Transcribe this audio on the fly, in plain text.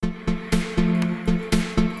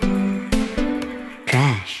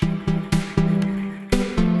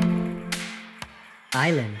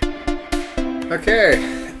Island. Okay.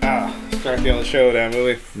 Start the old show then, will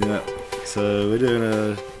we? Yeah. So we're doing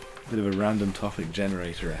a bit of a random topic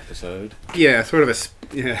generator episode. Yeah, sort of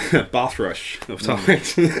a boss rush of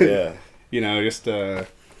topics. Yeah. You know, just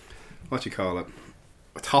what you call it?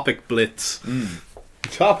 A topic blitz.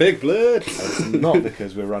 Topic blitz. It's not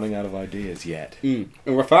because we're running out of ideas yet. In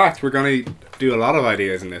fact, we're going to do a lot of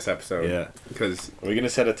ideas in this episode. Yeah. Because Are we going to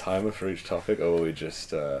set a timer for each topic, or will we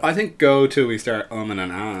just... I think go till we start umming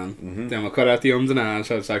and ahhing. Then we'll cut out the ums and ahs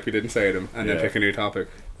so it's like we didn't say them, and then Yeah. pick a new topic.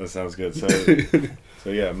 That sounds good. So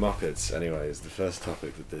yeah, Muppets, anyway, is the first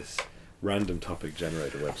topic that this random topic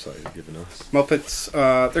generator website has given us. Muppets,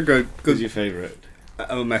 they're good. Who's your favourite?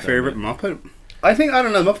 My favourite Muppet? I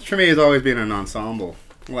don't know, Muppets for me has always been an ensemble.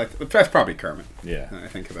 Like, that's probably Kermit. Yeah. I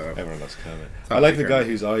think about it. Everyone loves Kermit. It's I like the Kermit. guy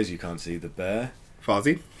whose eyes you can't see, the bear.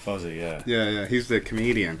 Fozzie? Fuzzy, yeah. Yeah, he's the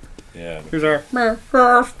comedian. Yeah. Here's our... I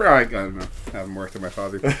don't know. I haven't worked with my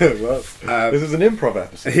Fozzie. Well, this is an improv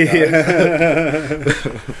episode. Yeah.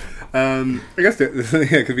 I guess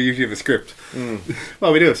because we usually have a script.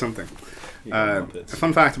 Well, we do have something. Yeah, A Muppets.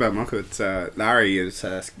 fun fact about Muppets, Larry is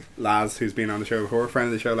Laz, who's been on the show before, friend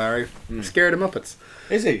of the show, Larry, scared of Muppets.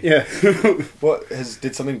 Is he? Yeah.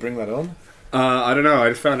 Did something bring that on? I don't know, I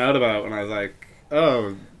just found out about it when I was like,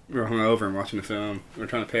 oh, we were hungover and watching the film. We were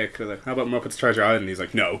trying to pick, like, how about Muppets Treasure Island? And he's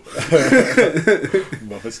like, no.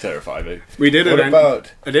 Muppets terrify me. We did What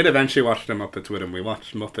about... I did eventually watch the Muppets with him. We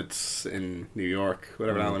watched Muppets in New York,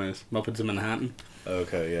 whatever that one is. Muppets in Manhattan.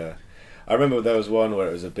 Okay, yeah. I remember there was one where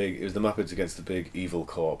it was the Muppets against the big evil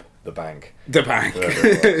corp, the bank. The bank. Whatever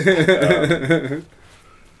it was.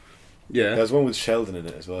 Yeah. There's one with Sheldon in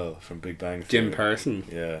it as well, from Big Bang Theory. Jim Person.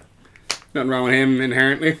 Yeah. Nothing wrong with him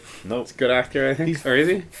inherently. Nope. He's a good actor, I think. He's or is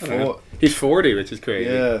he? I don't know. He's 40, which is crazy.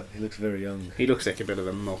 Yeah, he looks very young. He looks like a bit of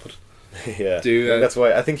a Muppet. Yeah. Do, That's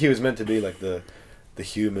why I think he was meant to be like the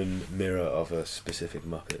human mirror of a specific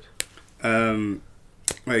Muppet.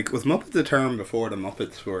 Like, was Muppets a term before the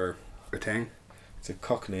Muppets were a thing? It's a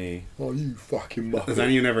Cockney. Oh, you fucking Muppet. Has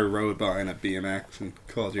anyone ever rode by in a BMX and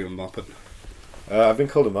called you a Muppet? I've been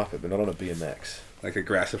called a Muppet, but not on a BMX. Like,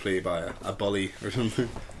 aggressively by a bully or something?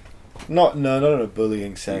 Not in a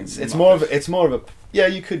bullying sense. It's Muppet. more of a yeah.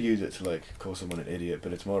 You could use it to like call someone an idiot,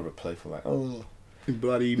 but it's more of a playful like, oh,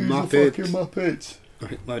 Bloody who's a Muppet. fucking Muppet.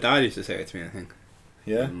 My dad used to say it to me, I think.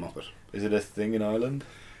 Yeah. Muppet. Is it a thing in Ireland?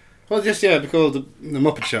 Well, just, yeah, because the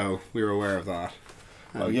Muppet Show, we were aware of that.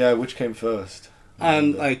 Oh yeah, which came first?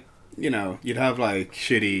 And, like, you know, you'd have, like,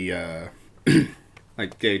 shitty,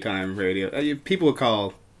 like, daytime radio. People would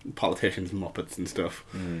call politicians Muppets and stuff,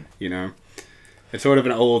 you know. It's sort of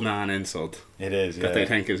an old man insult It is. Yeah. that they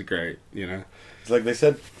think is great, you know. It's like they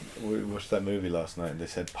said. We watched that movie last night, and they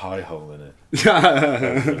said pie hole in it.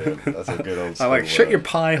 That's brilliant. That's a good old. I like, school shut word. your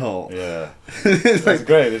pie hole. Yeah, It's that's like,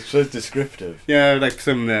 great. It's just descriptive. yeah, like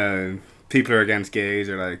some people who are against gays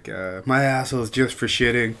are like, my asshole's just for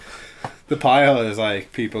shitting. The pie hole is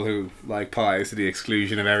like people who like pies to the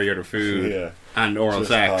exclusion of every other food. Yeah. And oral Just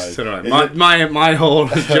sex. pies. So they're Is like, it- my hole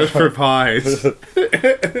is just for pies.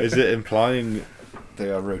 Is it implying they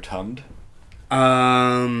are rotund?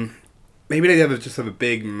 Maybe they just have a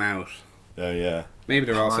big mouth. Oh yeah. Maybe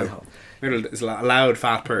they're also maybe it's a loud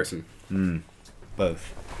fat person.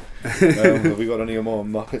 Both. Have we got any more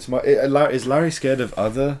Muppets? Is Larry scared of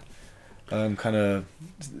other kind of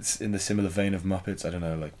in the similar vein of Muppets? I don't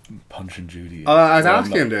know, like Punch and Judy. I was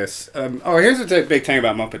asking him this. Here's the big thing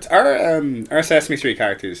about Muppets. Are Sesame Street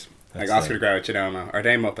characters, like That's Oscar the Grouch and Elmo, are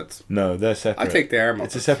they Muppets? No, they're separate. I think they are Muppets.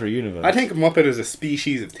 It's a separate universe. I think a Muppet is a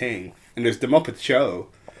species of thing. And there's the Muppet Show.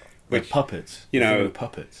 With puppets. you know, With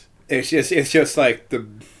puppets. It's just like the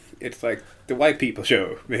white people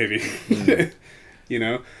show, maybe. You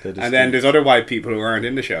know? They're And then distinct. there's other white people who aren't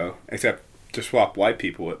in the show, except to swap white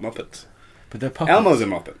people with Muppets. But they're puppets. Elmo's a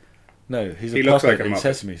Muppet. No, he's a He puppet looks like a in Muppet.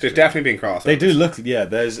 Sesame Street. There's definitely been crossovers. They do look. Yeah,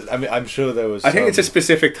 there's. I mean, I'm sure there was. I think it's a some-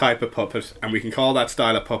 specific type of puppet, and we can call that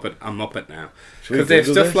style of puppet a Muppet now. Should we Because they have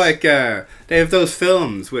Google stuff this? like they have those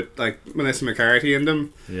films with like Melissa McCarthy in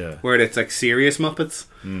them, Yeah. where it's like serious Muppets.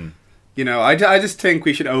 You know, I just think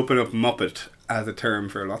we should open up Muppet as a term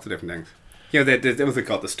for lots of different things. You know, what was it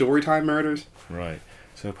called? The Storytime Murders. Right.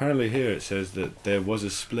 So apparently here it says that there was a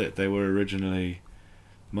split. They were originally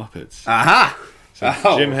Muppets. Aha! So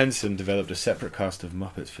Oh. Jim Henson developed a separate cast of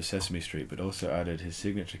Muppets for Sesame Street, but also added his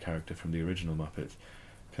signature character from the original Muppets,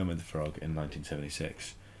 Kermit the Frog, in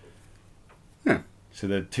 1976. Yeah. So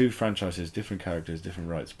there are two franchises, different characters, different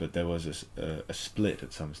rights, but there was a split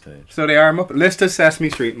at some stage. So they are Muppet. List of Sesame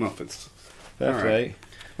Street Muppets. That's Alright. right.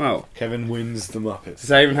 Well, Kevin wins the Muppets.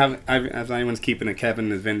 does anyone's keeping a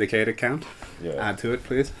Kevin is Vindicated count? Yeah. Add to it,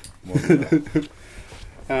 please. More than that.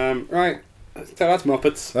 Right. So that's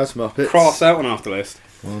Muppets. That's Muppets. Cross that one off the list.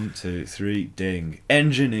 1, 2, 3, ding.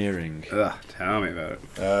 Engineering. Ugh, tell me about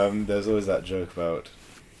it. There's always that joke about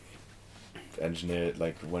engineer,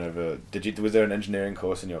 like whenever was there an engineering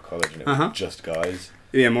course in your college and it was just guys?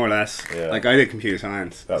 Yeah, more or less. Yeah. Like I did computer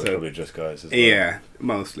science. That was probably just guys as well. Yeah,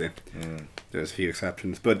 mostly. There's a few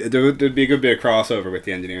exceptions, but there'd be a good bit of crossover with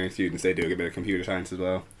the engineering students. They do a good bit of computer science as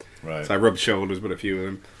well. Right. So I rubbed shoulders with a few of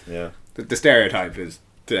them. Yeah. The stereotype is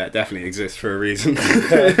definitely exists for a reason.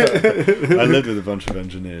 I lived with a bunch of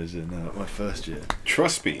engineers in my first year.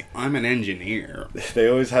 Trust me, I'm an engineer. They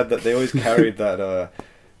always had that. They always carried that.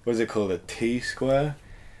 What is it called? A T-square.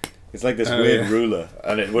 It's like this weird ruler,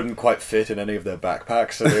 and it wouldn't quite fit in any of their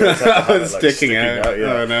backpacks, so they always had to have it, like, sticking out.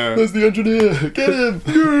 Yeah. Oh no! There's the engineer. Get him!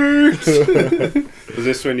 Was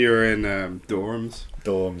this when you were in dorms?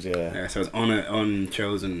 Dorms, yeah. Yeah, so it's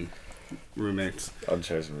unchosen roommates.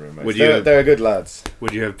 Unchosen roommates. They're good lads.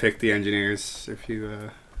 Would you have picked the engineers if you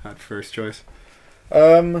had first choice?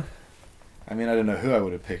 I mean, I don't know who I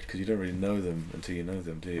would have picked because you don't really know them until you know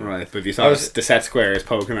them, do you? Right, but if you saw the set squares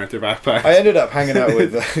poking out their backpacks. I ended up hanging out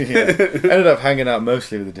with, ended up hanging out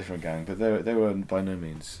mostly with a different gang, but they were by no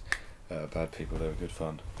means bad people. They were good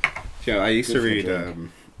fun. Yeah, I used to read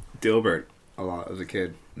Dilbert a lot as a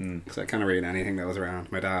kid. Because I kind of read anything that was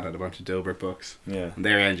around. My dad had a bunch of Dilbert books. Yeah. And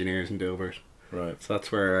they're engineers in Dilbert. Right. So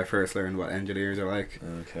that's where I first learned what engineers are like.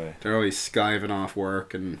 Okay. They're always skiving off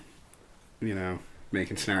work and,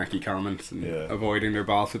 making snarky comments and avoiding their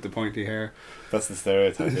boss with the pointy hair. That's the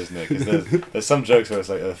stereotype, isn't it? Because there's some jokes where it's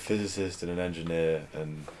like a physicist and an engineer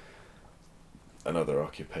and another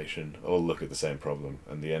occupation all look at the same problem,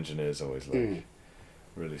 and the engineer's always like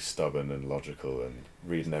really stubborn and logical and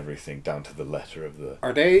reading everything down to the letter of the...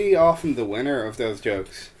 Are they often the winner of those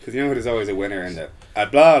jokes? Because there's always a winner in that. A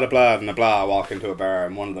blah, a blah, and a blah walk into a bar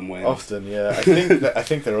and one of them wins. Often, yeah. I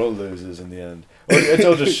think they're all losers in the end. Well, it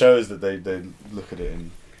all just shows that they look at it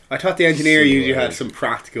in... I thought the engineer usually had some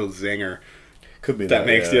practical zinger. Could be that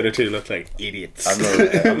makes the other two look like idiots.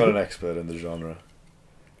 I'm not an expert in the genre.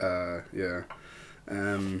 Yeah.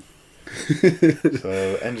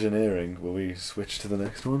 So, engineering, will we switch to the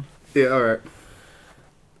next one? Yeah,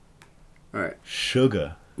 alright.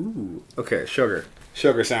 Sugar. Ooh, okay, sugar.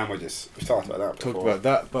 Sugar sandwiches. We've talked about that before. Talked about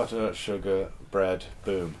that, butter, sugar, bread,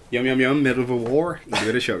 boom. Yum, yum, yum, middle of a war, eat a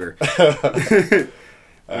bit of sugar.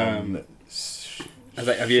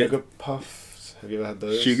 Sugar puffs. Have you ever had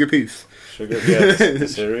those? Sugar puffs. Sugar, yes, the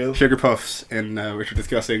cereal. Sugar puffs, which we're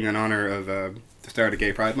discussing in honour of the start of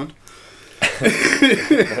Gay Pride Month.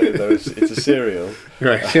 It's a cereal.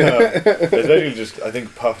 Right. It's basically just, I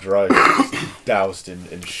think, puffed rice just doused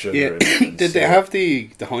in sugar. Yeah. And Did they have the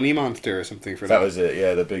honey monster or something for that? That was it,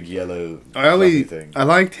 yeah, the big yellow thing. I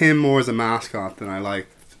liked him more as a mascot than I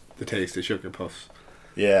liked the taste of Sugar Puffs.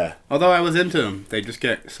 Yeah. Although I was into them, they just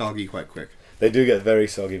get soggy quite quick. They do get very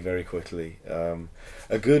soggy very quickly.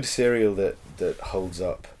 A good cereal that holds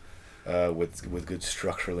up with good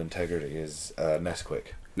structural integrity is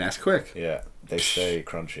Nesquik. Nesquik? Yeah, they stay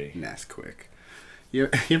crunchy. Nesquik. You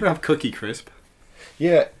ever have Cookie Crisp?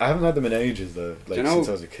 Yeah, I haven't had them in ages though, since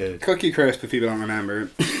I was a kid. Cookie Crisp, if people don't remember,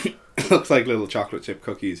 looks like little chocolate chip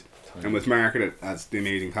cookies. Tiny. And was marketed as the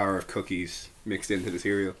amazing power of cookies mixed into the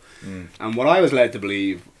cereal. And what I was led to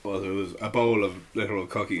believe was it was a bowl of literal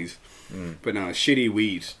cookies. But no, shitty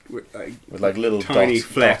wheat with little tiny dots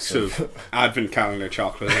flecks of advent calendar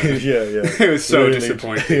chocolate. Yeah. It was so really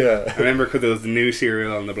disappointing. Yeah. I remember because there was the new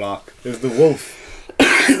cereal on the block. It was the wolf.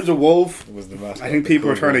 It was a wolf. It was the mascot. I think people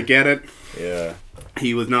were trying to get it. Yeah.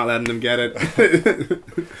 He was not letting them get it.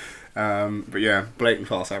 But yeah, blatant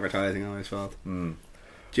false advertising, I always felt. Do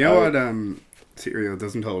you know what cereal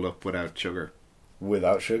doesn't hold up without sugar?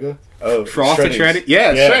 Without sugar? Oh, Frosted Shreddies?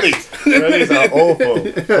 Yeah, yes. Shreddies. Shreddies are awful.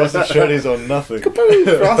 Frosted Shreddies are nothing.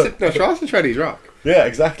 Frosted Shreddies rock. Yeah,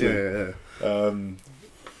 exactly. Yeah.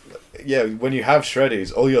 Yeah, when you have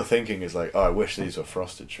Shreddies, all you're thinking is like, oh, I wish these were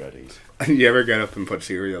frosted Shreddies. You ever get up and put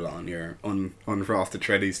cereal on your unfrosted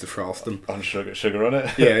Shreddies to frost them? On sugar on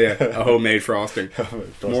it? Yeah. A homemade frosting.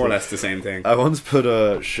 More or less the same thing. I once put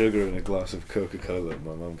sugar in a glass of Coca-Cola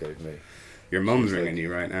my mum gave me. Your mum's ringing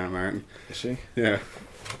you right now, Martin. Is she? Yeah.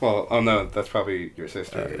 Well, oh no, that's probably your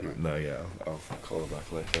sister, isn't it? No, yeah, I'll call her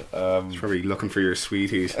back later. She's probably looking for your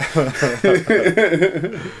sweeties.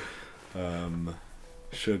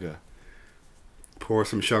 Sugar. Pour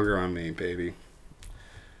some sugar on me, baby.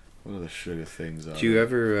 What are the sugar things? Do you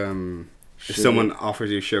ever, if someone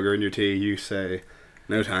offers you sugar in your tea, you say,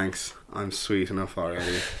 "No thanks, I'm sweet enough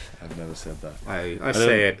already"? I've never said that. I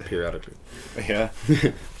say it periodically. Yeah.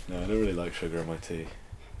 No, I don't really like sugar in my tea.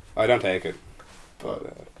 I don't take it,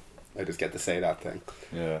 but I just get to say that thing.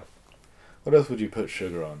 Yeah. What else would you put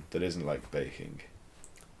sugar on that isn't like baking?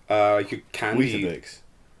 You candy. Weetabix.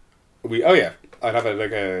 Oh yeah, I'd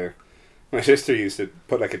have my sister used to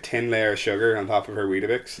put like a thin layer of sugar on top of her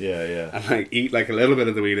Weetabix. Yeah, yeah. And like eat like a little bit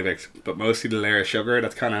of the Weetabix, but mostly the layer of sugar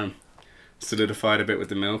that's kind of solidified a bit with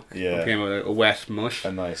the milk. Yeah. It became a wet mush.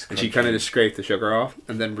 A nice. And she kind of just scraped the sugar off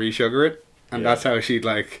and then re-sugar it, and that's how she'd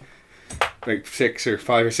like 5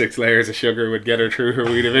 or 6 layers of sugar would get her through her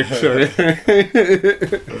Weetabix.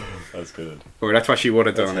 That's good. Or that's what she would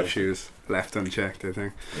have That's done if healthy. she was left unchecked, I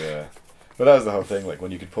think. Yeah. But that was the whole thing. Like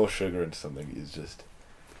when you could pour sugar into something, it's just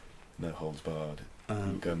no holds barred.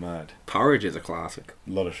 Go mad. Porridge is a classic.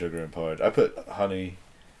 A lot of sugar in porridge. I put honey,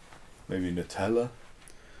 maybe Nutella,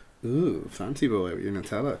 Ooh, fancy boy with your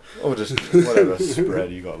Nutella. or just whatever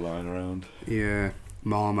spread you got lying around. Yeah,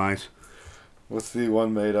 Marmite. What's the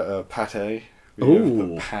one made out of pate?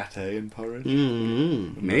 Ooh. Pate in porridge?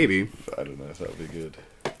 Maybe. I don't know if that would be good.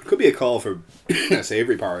 Could be a call for a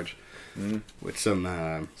savoury porridge with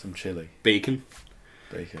some Some chili, bacon,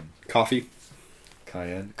 bacon, coffee.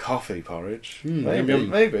 cayenne, coffee porridge. Maybe.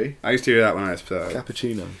 Maybe. I used to do that when I was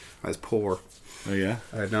Cappuccino. poor. Oh yeah?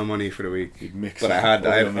 I had no money for the week. You'd mix But I all had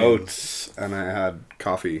your meals. oats and I had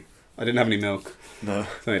coffee. I didn't have any milk. No.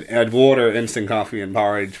 So I had water, instant coffee, and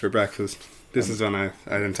porridge for breakfast. This is when I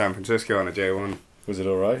was in San Francisco on a J1. Was it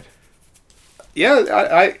alright?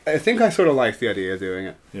 Yeah, I think I sort of liked the idea of doing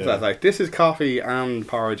it. Yeah. So I was like, this is coffee and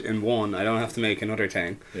porridge in one. I don't have to make another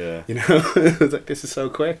thing. Yeah. You know, it was like, this is so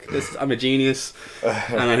quick. I'm a genius.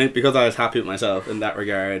 And I think because I was happy with myself in that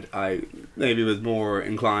regard, I maybe was more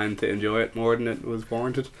inclined to enjoy it more than it was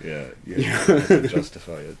warranted. Yeah. You have to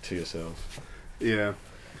justify it to yourself. Yeah.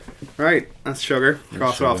 Right, that's sugar.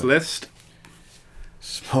 Cross it off the list.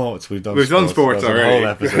 Sports. We've done sports There's a already. whole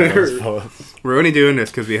episode on sports. We're only doing this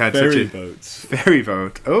because we had Ferry such a boats. ferry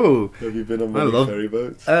boat. Oh, Have you been on I many love- ferry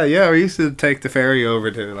boats? yeah, we used to take the ferry over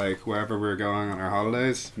to like wherever we were going on our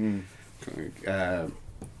holidays. Yeah,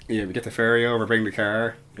 we get the ferry over, bring the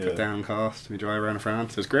car, Yeah. cut down cost, we drive around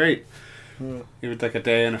France. It was great. Yeah. We would take a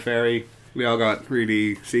day in a ferry. We all got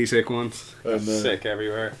really seasick once. And, Sick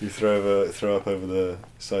everywhere. You throw up over the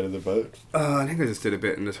side of the boat? I think I just did a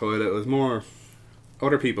bit in the toilet. It was more...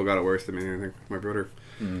 Other people got it worse than me, I think. My brother.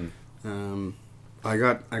 I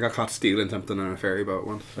got caught stealing something on a ferry boat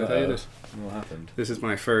once. Did I tell you this? What happened? This is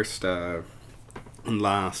my first and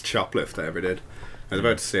last shoplift I ever did. I was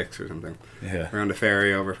about 6 or something. Yeah. We're on the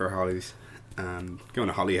ferry over for Hollies and going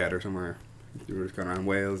to Holyhead or somewhere. We were going around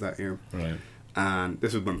Wales that year. Right. And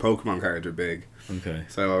this was when Pokemon cards were big. Okay.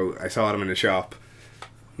 So I saw them in the shop.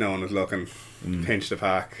 No one was looking. Pinched a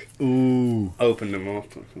pack. Ooh. Opened them up.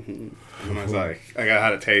 And I was like, I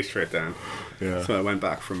had a taste for it then. Yeah. So I went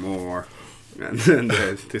back for more. And then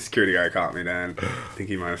the security guy caught me then. I think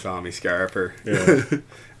he might have saw me scarper. Yeah.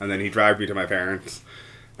 And then he dragged me to my parents.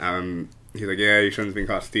 He's like, yeah, your son's been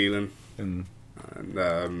caught stealing. And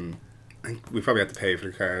I think we probably had to pay for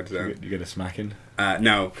the cards then. you get a smacking?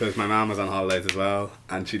 No, because my mum was on holidays as well,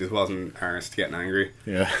 and she just wasn't arsed getting angry.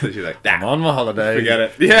 Yeah. So she was like, I'm on my holiday. forget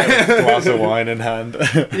it. Yeah. Glass of wine in hand.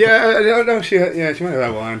 Yeah, no, she might have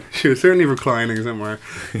had wine. She was certainly reclining somewhere.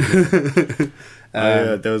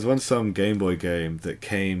 There was once some Game Boy game that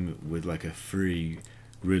came with like a free,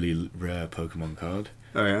 really rare Pokemon card,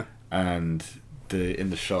 Oh yeah. and in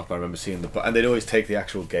the shop I remember seeing and they'd always take the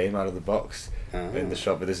actual game out of the box in the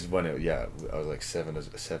shop. But this is when I was like seven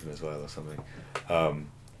as well or something,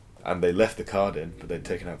 and they left the card in, but they'd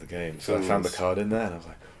taken out the game. So I found the card in there, and I was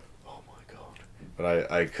like, oh my god!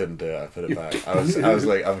 But I couldn't do it. I put it back. I was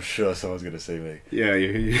like, I'm sure someone's gonna see me. Yeah,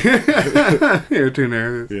 you're too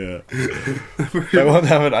nervous. Yeah. That one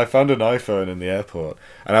time I found an iPhone in the airport,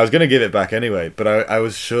 and I was going to give it back anyway, but I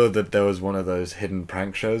was sure that there was one of those hidden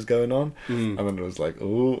prank shows going on, and then it was like,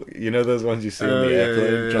 oh, you know those ones you see on the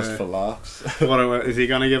airplane just for laughs? What is he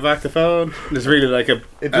gonna give back the phone? There's really like an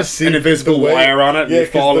seemed invisible the way- wire on it. Yeah, and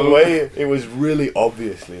you fall because the over. way it was really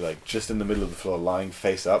obviously like just in the middle of the floor, lying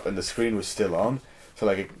face up, and the screen was still on. So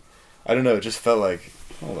like, I don't know, it just felt like,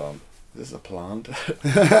 hold on, is this a plant? Do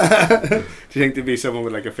you think there'd be someone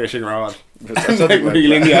with like a fishing rod? Something like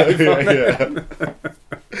reeling the that. iPhone.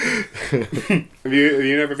 Have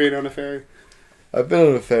you never been on a ferry? I've been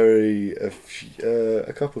on a ferry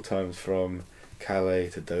a couple times from Calais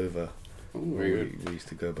to Dover. Ooh, very good. We used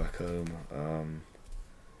to go back home.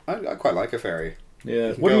 I quite like a ferry. Yeah.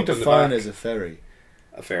 You can What do go you up in the define back. as a ferry?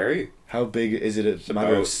 A ferry? How big is it? It's a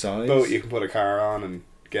matter of size. Boat you can put a car on and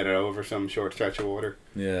get it over some short stretch of water.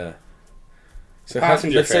 Yeah. So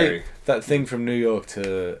Passenger let's ferry. say that thing from New York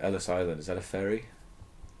to Ellis Island, is that a ferry?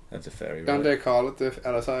 That's a ferry, right? Don't they call it the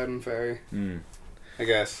Ellis Island ferry? Mm. I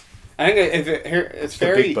guess. I think it's the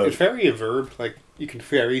big boat. it's ferry a verb. Like you can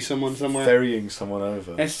ferry someone somewhere. Ferrying someone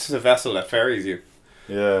over. It's just a vessel that ferries you.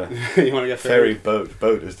 Yeah. You want to get Ferry ferried? boat.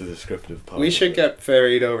 Boat is the descriptive part. We of should it. get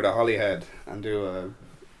ferried over to Holyhead and do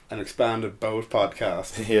an expanded boat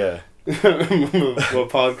podcast. Yeah. we'll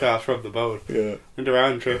podcast from the boat. Yeah. And the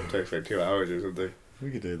round trip takes like 2 hours or something.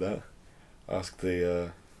 We could do that. Ask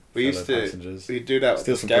the We used to passengers. we do that.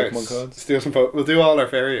 Steal with some the Scouts. Pokemon cards? Steal some. We'll do all our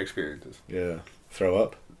ferry experiences. Yeah. Throw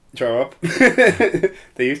up. Throw up.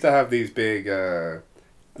 They used to have these big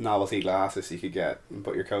novelty glasses you could get and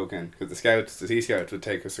put your Coke in because the Sea Scouts would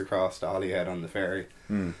take us across to Holyhead on the ferry.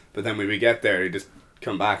 But then when we get there, they just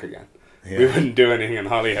come back again. Yeah. We wouldn't do anything in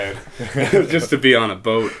Holyhead. Just to be on a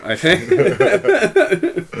boat, I think.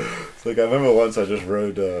 It's like I remember once I just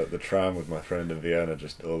rode the tram with my friend in Vienna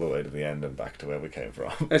just all the way to the end and back to where we came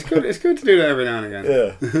from. It's good to do that every now and again.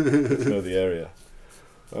 Yeah. To know the area.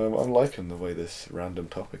 I'm liking the way this random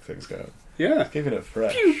topic thing's going. Yeah. Keeping it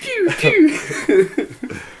fresh. Pew, pew, pew.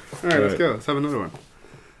 Alright, let's go. Let's have another one.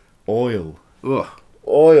 Oil. Ugh.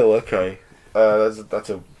 Oil, okay. That's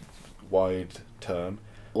a wide term.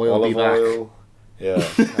 Oil Olive be back. oil. Yeah.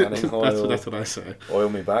 Tanning oil. That's what I say. Oil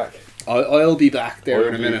me back. I'll be back there Oil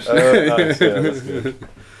in a me- minute. Nice, yeah, that's good.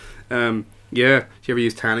 Yeah. Do you ever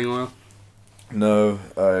use tanning oil? No,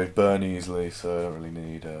 I burn easily, so I don't really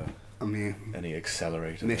need I mean, any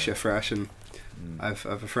accelerator. Nisha Fresh and Mm. I've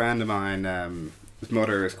a friend of mine. His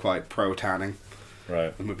mother is quite pro tanning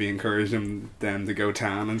Right. and would be encouraging them to go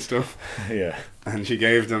tan and stuff. Yeah. And she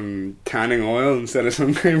gave them tanning oil instead of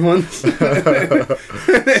sun cream once. Sizzled.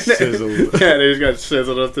 Yeah, they just got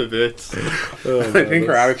sizzled up to bits. Oh, I think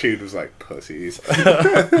her that's attitude was like pussies.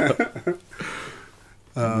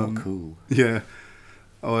 not cool. Yeah,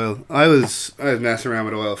 oil. I was messing around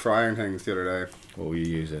with oil frying things the other day. What were you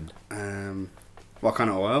using? What kind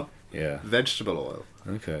of oil? Yeah. Vegetable oil.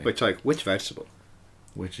 Okay. Which vegetable?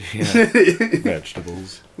 Which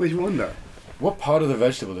vegetables? Which one though? What part of the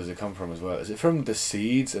vegetable does it come from as well? Is it from the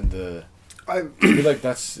seeds and the? I I feel like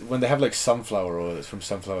that's when they have like sunflower oil. It's from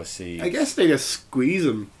sunflower seeds. guess they just squeeze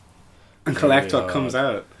them and collect Really what comes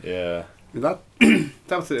out. Yeah. Is that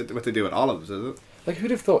that's what they do with olives, is it? Like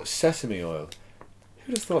who'd have thought sesame oil?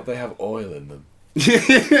 Who'd have thought they have oil in them?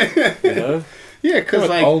 Yeah, You know? because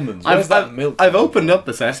like almonds. Where's that milk I've come opened from? up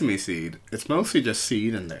a sesame seed. It's mostly just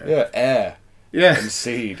seed in there. Yeah, air Yeah. and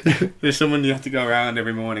seed. There's someone you have to go around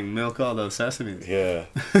every morning, milk all those sesames. Yeah.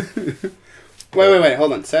 Wait,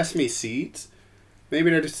 hold on. Sesame seeds? Maybe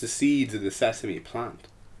they're just the seeds of the sesame plant.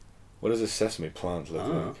 What does a sesame plant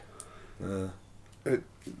look Oh. like?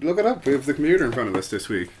 Look it up. We have the computer in front of us this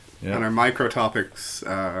week. Yeah. And our micro topics,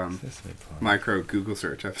 Sesame plant. micro Google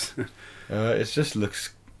search episode. It just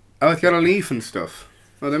looks Oh, it's got a leaf and stuff.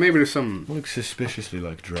 Well, then maybe there's some. suspiciously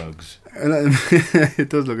like drugs. It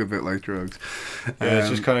does look a bit like drugs. Yeah, it's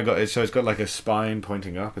just kind of got it's got like a spine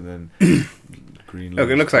pointing up and then green. Look, it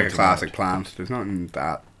leaves looks like a pointing classic out. plant. There's nothing in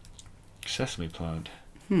that. Sesame plant.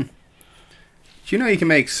 Do you know you can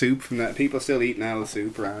make soup from that? People still eat now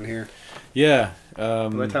soup around here. Yeah.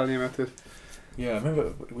 Was I telling you about this? Yeah, I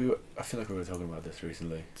remember I feel like we were talking about this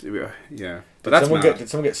recently. Yeah. But Did that's someone mad. did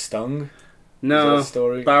someone get stung? No, Is that a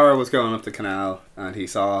story? Barrow was going up the canal and he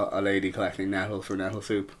saw a lady collecting nettle for nettle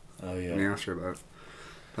soup. Oh yeah. And he asked her about it.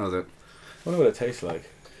 That was it. I wonder what it tastes like.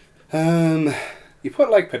 You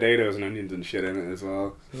put like potatoes and onions and shit in it as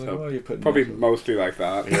well. Why So are you putting probably nettle? mostly like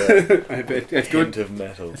that. Yeah. It's good. Hint of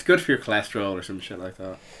metal. It's good for your cholesterol or some shit like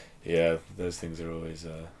that. Yeah, those things are always.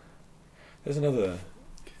 There's another.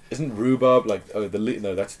 Isn't rhubarb like? Oh,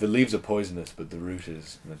 no, that's the leaves are poisonous, but the root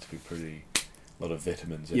is meant to be pretty. A lot of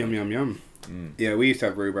vitamins. In Yum it. yum yum. Mm, Yeah, we used to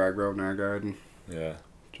have rhubarb growing in our garden, yeah.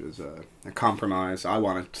 which was a compromise. I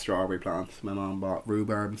wanted strawberry plants. My mom bought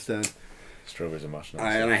rhubarb instead. Strawberries are much And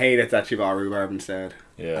nicer. I hated that she bought rhubarb instead.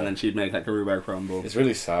 Yeah. And then she'd make like a rhubarb crumble. It's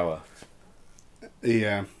really sour.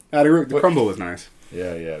 Yeah. The What- crumble was nice.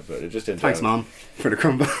 Yeah, but it just didn't. Thanks, Mom, for the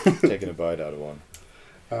crumble. Taking a bite out of one.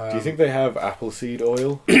 Do you think they have apple seed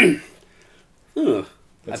oil? Ugh.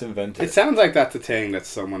 Let's invent it. It sounds like that's a thing that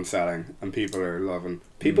someone's selling and people are loving.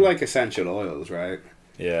 People like essential oils, right?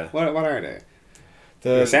 Yeah. What are they?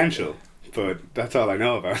 They're The, essential, but that's all I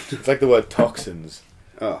know about. it's like the word toxins.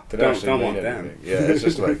 Oh, They don't actually want mean them. anything. Yeah, it's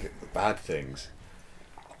just like bad things.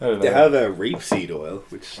 I don't know. They have a rapeseed oil,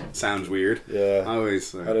 which sounds weird. Yeah. I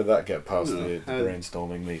always How did that get past No, the how-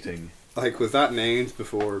 brainstorming meeting? like, was that named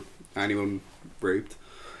before anyone raped?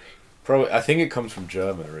 Probably. I think it comes from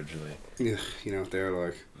German originally. Yeah, you know what they're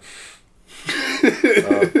like.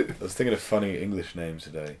 I was thinking of funny English names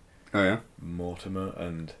today. Oh yeah. Mortimer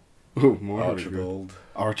and Oh, more Archibald.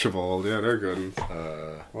 Archibald, yeah, they're good.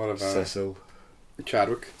 What about Cecil.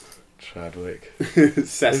 Chadwick? Chadwick.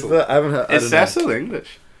 Cecil. Is that, I haven't heard, I Is don't know. Cecil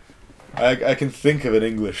English? I can think of an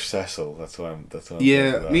English Cecil. That's why I'm. That's what I'm thinking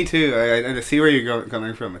Yeah, about. me too. I see where you're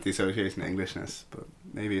coming from with the association of Englishness, but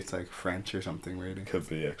maybe it's like French or something, really. Could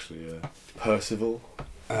be actually. Yeah. Percival.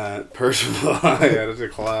 Percival. Yeah, that's a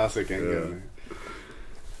classic English.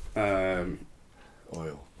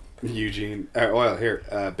 Oil. Eugene. Oil,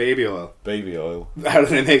 here. Baby oil. Baby oil. How do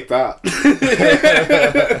they make that?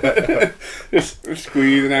 Just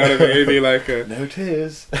squeezing out a baby like a... No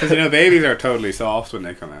tears. Because, babies are totally soft when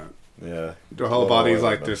they come out. Yeah. Their whole body's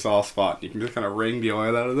like their soft spot. You can just kind of wring the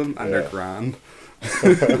oil out of them, and they're grand.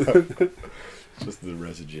 Just the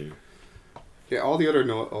residue. Yeah, all the other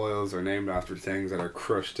oils are named after things that are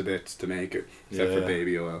crushed to bits to make it, except for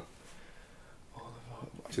baby oil.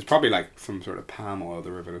 Which is probably like some sort of palm oil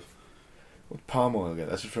derivative. What palm oil again?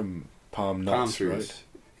 That's from palm nuts, right?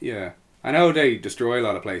 Yeah. I know they destroy a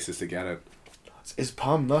lot of places to get it. Is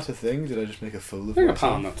palm nut a thing? Did I just make a fool of I think a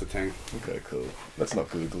myself? palm nut's a thing. Okay, cool. Let's not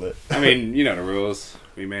Google it. I mean, you know the rules.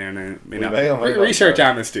 We may or may not. may or may not. Research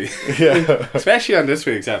amnesty. Yeah. Especially on this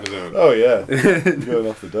week's episode. Oh yeah. Going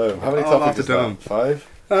off the dome. How many All topics off the is dome.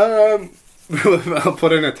 that? 5? I'll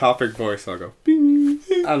put in a topic voice. I'll go. Bing.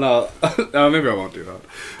 And I'll. No, maybe I won't do that.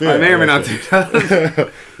 Yeah, I may or may not okay. do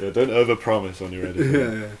that. Yeah, don't overpromise on your editing.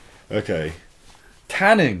 Yeah. Okay.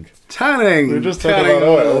 Tanning. Tanning. We were just talking Tanning about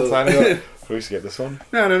oil. oil. Tanning oil. Can we skip this one?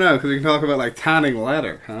 No, because we can talk about like tanning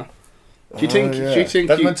leather, huh? Do you think? yeah. Do you think?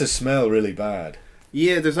 That's meant to smell really bad?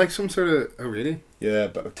 Yeah, there's like some sort of. Oh, really? Yeah,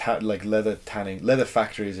 but like leather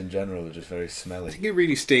factories in general are just very I smelly. think it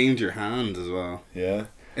really stains your hands as well. Yeah.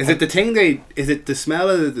 Is it the thing Is it the smell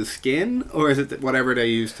of the skin, or is it whatever they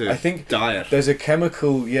use to I think dye it? there's a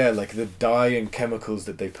chemical, like the dye and chemicals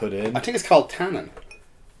that they put in. I think it's called tannin.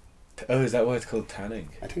 Oh, is that why it's called tanning?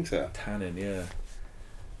 I think so. Tannin, yeah.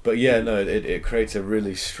 But yeah, no, it creates a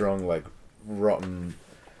really strong, like, rotten,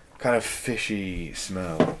 kind of fishy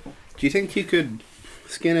smell. Do you think you could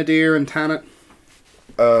skin a deer and tan it?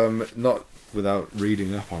 Not without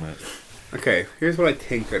reading up on it. Okay, here's what I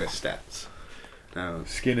think are the steps. Now,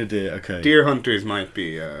 Skin a deer, okay. deer hunters might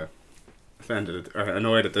be offended or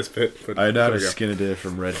annoyed at this bit, but I know how there to we go. skin a deer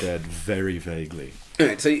from Red Dead very vaguely.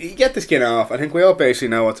 Right, so you get the skin off. I think we all basically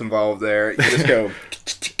know what's involved there. You just go.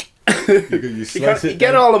 You slice You it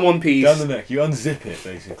get it all in one piece. down the neck. You unzip it,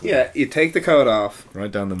 basically. Yeah, you take the coat off,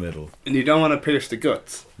 Right down the middle. and you don't want to pierce the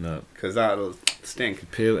guts No. because that'll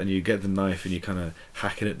stink. Peel, and you get the knife and you kind of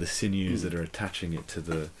hack it at the sinews that are attaching it to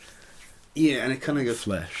the Yeah, and it kind of goes.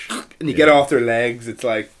 flesh. And you get off their legs. It's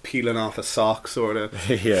like peeling off a sock, sort of.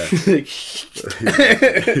 Yeah.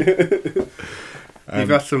 You've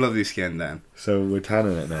got some lovely skin then. So we're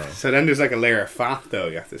tanning it now. So then there's like a layer of fat though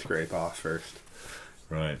you have to scrape off first.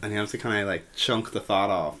 Right. And you have to kind of like chunk the fat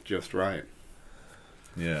off just right.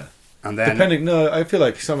 Yeah. And then No, I feel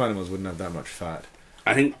like some animals wouldn't have that much fat.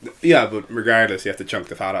 I think, yeah, but regardless, you have to chunk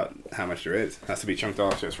the fat out how much there is. It has to be chunked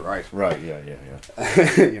off just right. Right. Yeah.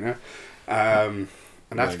 You know? And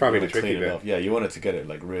that's probably the tricky bit. Yeah, you want it to get it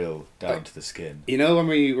like real down to the skin. You know when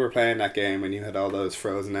we were playing that game and you had all those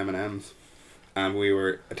frozen M&Ms? And we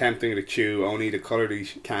were attempting to chew only the coloured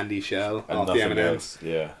candy shell And off the nothing M&Ms. else.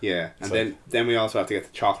 Yeah. Yeah, and So- then we also have to get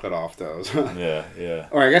the chocolate off those. Yeah.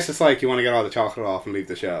 Or I guess it's like you want to get all the chocolate off and leave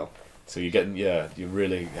the shell. So you're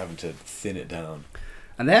really having to thin it down.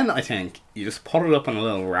 And then I think you just put it up on a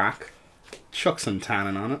little rack, chuck some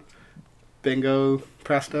tannin on it. Bingo,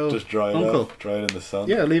 presto, Just dry it uncle. up, dry it in the sun.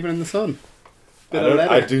 Yeah, leave it in the sun.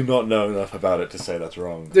 I do not know enough about it to say that's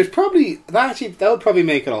wrong. There's probably that would probably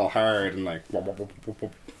make it all hard and like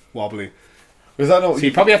wobbly. Was that not? So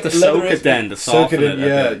you probably have to soak it then to soak it soften in. it a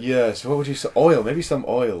Yeah, bit. yeah. So what would you say? Oil, maybe some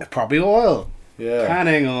oil. Probably oil. Yeah,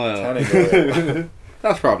 Tanning oil. tanning oil.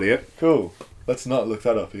 That's probably it. Cool. Let's not look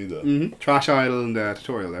that up either. Mm-hmm. Trash Island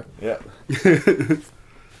tutorial there. Yeah.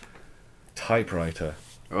 Typewriter.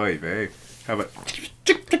 Oi, babe. How about?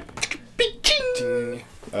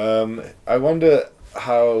 I wonder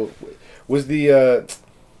how was the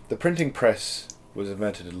printing press was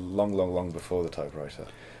invented long before the typewriter,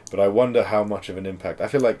 but I wonder how much of an impact. I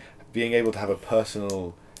feel like being able to have a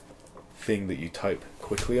personal thing that you type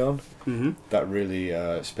quickly on, Mm-hmm. that really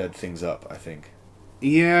sped things up. I think.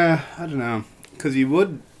 Yeah, I don't know, because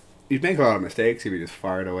you'd make a lot of mistakes if you just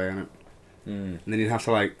fired away on it, and then you'd have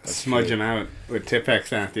to like That's smudge true. them out with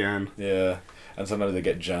Tipex at the end. Yeah, and sometimes they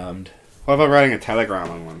get jammed. What about writing a telegram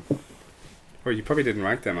on one? Or you probably didn't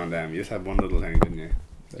write them on them. You just had one little thing, didn't you?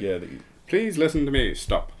 Yeah. Please listen to me.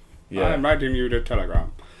 Stop. Yeah. I'm writing you the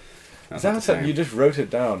telegram. Is That's that the something same. you just wrote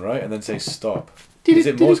it down, right, and then say stop? Did Is it-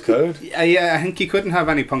 it did Morse it- code? Yeah, I think you couldn't have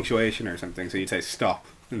any punctuation or something, so you'd say stop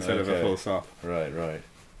instead of a Okay. full stop. Right.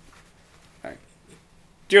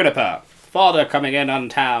 Juniper, father coming in on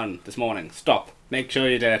town this morning. Stop. Make sure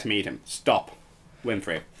you're there to meet him. Stop.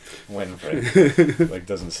 Winfrey. Like,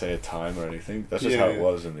 doesn't say a time or anything. That's just how it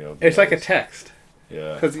was in the old days. It's like a text.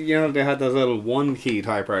 Yeah. Because, you know, they had those little one-key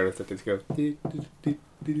typewriters that just go...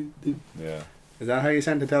 Yeah. Is that how you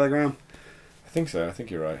sent a telegram? I think so. I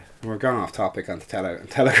think you're right. We're gone off topic on the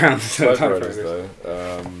telegrams. Typewriters, though.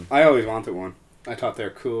 I always wanted one. I thought they were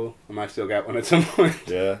cool. I might still get one at some point.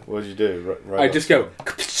 Yeah. What did you do? I just go...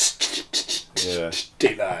 Yeah.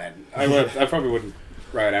 D-line. I probably wouldn't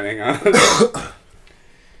write anything on it.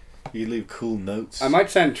 You leave cool notes. I might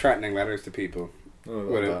send threatening letters to people. Oh,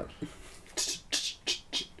 Would like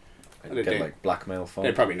that. Get like blackmail phone.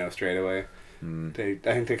 They'd probably know straight away. Mm.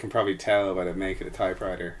 I think they can probably tell by the make of the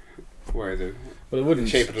typewriter where the Well, it wouldn't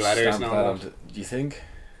shape of the letters stamp and that all onto. Do you think?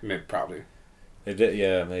 maybe probably. They did,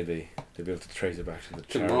 yeah, maybe. They'd be able to trace it back to the The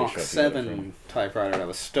charity Mach shop. 7 typewriter that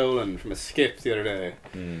was stolen from a skip the other day.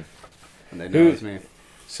 Mm. And they know it's me.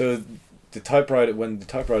 So, the typewriter, when the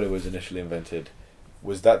typewriter was initially invented,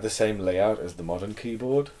 was that the same layout as the modern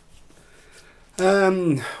keyboard?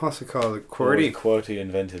 What's it called? Or was QWERTY? QWERTY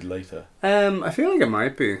invented later? I feel like it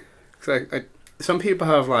might be. Cause some people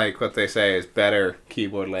have like what they say is better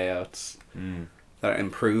keyboard layouts that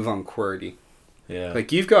improve on QWERTY. Yeah.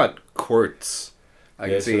 Like you've got QWERTZ. I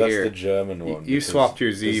can see so that's here. the German one. You because swapped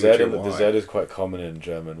your Z the with Z your and Y. the Z is quite common in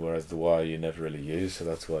German, whereas the Y you never really use, so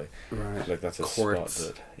that's why. Right. Like that's a QWERTZ.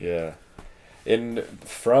 spot that. Yeah. In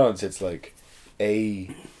France, it's like A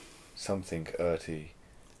something ERTY.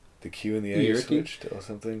 The Q and the A ERTY? switched or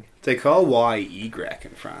something. They call Y Y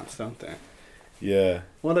in France, don't they? Yeah.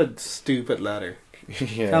 What a stupid letter.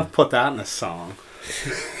 Yeah. Can't put that in a song.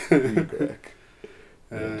 Y.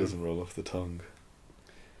 Yeah, it doesn't roll off the tongue.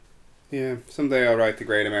 Yeah, someday I'll write the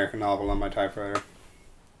great American novel on my typewriter.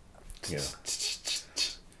 Yeah.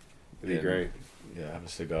 It'd be Yeah. great. Yeah, have a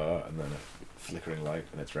cigar and then a flickering light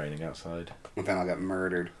and it's raining outside. And then I'll get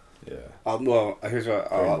murdered. Yeah. Here's what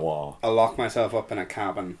Very I'll noir. lock myself up in a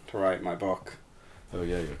cabin to write my book. Oh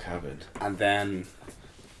yeah, your cabin. And then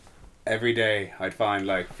every day I'd find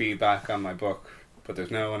like feedback on my book, but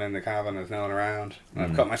there's no one in the cabin, there's no one around. And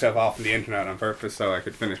I've cut myself off from the internet on purpose so I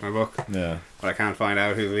could finish my book. Yeah. But I can't find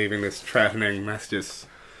out who's leaving this threatening messages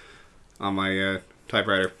on my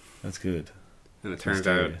typewriter. That's good. And it turns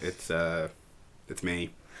out Mysterious. it's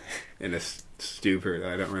me in a stupor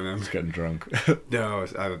that I don't remember. Just getting drunk. No,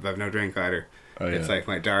 I've no drink either. Oh, It's yeah. like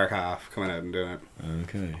my dark half coming out and doing it.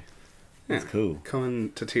 Okay. That's Yeah. cool.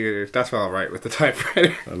 Coming to tears. That's what I'll write with the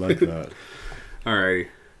typewriter. I like that. Alrighty,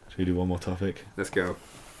 Should we do one more topic? let's go.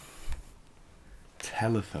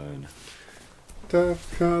 Telephone. Stop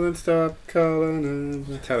calling.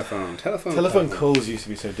 Telephone. Telephone calls used to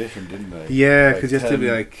be so different, didn't they? Yeah, Like because you have to be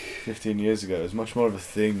 10, like... 15 years ago, it was much more of a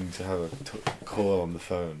thing to have a call on the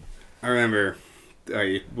phone. I remember,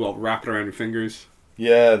 wrapped around your fingers.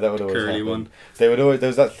 Yeah, that would always Curly happen. one. They would always. There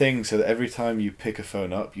was that thing, so that every time you pick a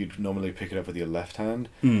phone up, you'd normally pick it up with your left hand.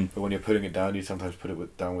 But when you're putting it down, you sometimes put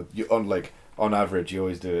it down with you on average, you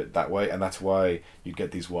always do it that way, and that's why you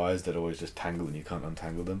get these wires that always just tangle and you can't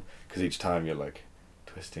untangle them because each time you're like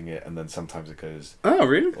twisting it, and then sometimes it goes. Oh,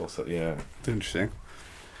 really? Also, yeah. That's interesting.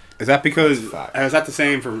 Is that because... Fact. Is that the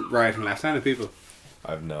same for right and left-handed people?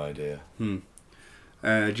 I have no idea. Do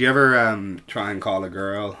you ever try and call a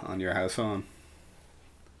girl on your house phone?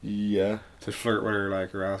 Yeah. To flirt with her,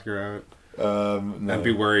 like, or ask her out? No. And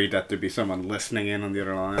be worried that there'd be someone listening in on the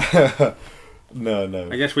other line? No.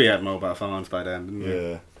 I guess we had mobile phones by then, didn't we?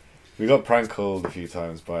 Yeah. We got prank called a few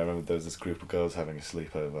times, but I remember there was this group of girls having a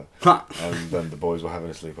sleepover, and then the boys were having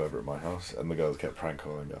a sleepover at my house, and the girls kept prank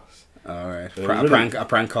calling us. Alright. It was really- A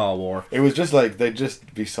prank call war. It was just like they'd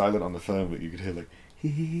just be silent on the phone, but you could hear like.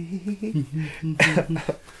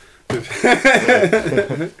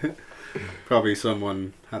 Probably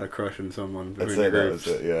someone had a crush on someone. I'd between say the that groups.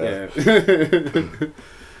 was it, Yeah.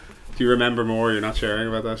 Do you remember more? You're not sharing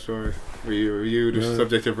about that story. Were you the No.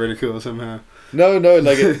 subject of ridicule somehow? No,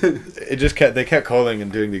 like it just kept. They kept calling and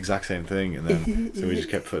doing the exact same thing, and then so we just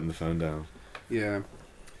kept putting the phone down. Yeah.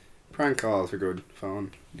 Prank calls are good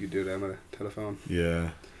phone. You do them with a telephone.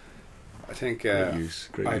 Yeah. I think Great use.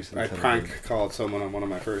 Great I use. of the telephone. prank called someone on one of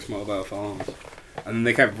my first mobile phones. And then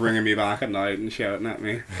they kept ringing me back at night and shouting at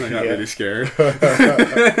me. I got Yeah. really scared. That's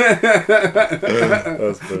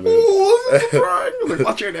brilliant. Oh, this is a prank. I was like,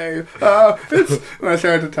 what's your name? It's... When I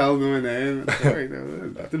started to tell them my name, sorry,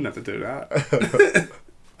 no, I didn't have to do that.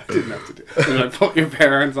 I didn't have to do that. And I put your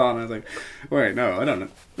parents on. I was like, wait, no, I don't know.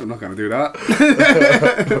 I'm not going to do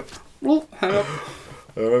that. Well, hang up.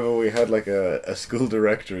 I remember we had like a school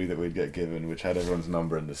directory that we'd get given, which had everyone's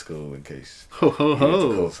number in the school in case. Ho ho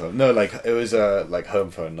ho! No, like it was a like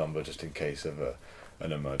home phone number just in case of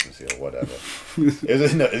an emergency or whatever. It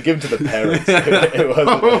was given to the parents. It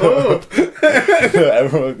wasn't.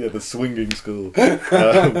 Everyone, yeah, the swinging school.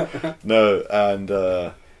 No,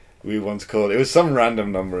 and we once called. It was some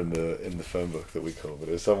random number in the phone book that we called, but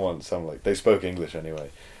it was some like they spoke English anyway,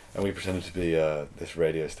 and we pretended to be this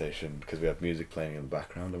radio station because we had music playing in the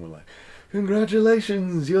background, and we're like,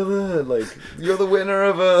 "Congratulations, you're the winner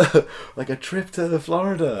of a trip to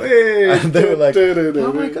Florida." Hey, and they were like,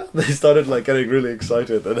 "Oh my god!" They started like getting really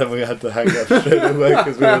excited, and then we had to hang up straight away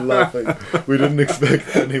because we were laughing. We didn't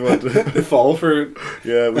expect anyone to fall for it.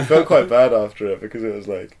 Yeah, we felt quite bad after it because it was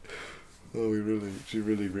like, oh, she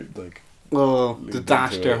really like. Oh, the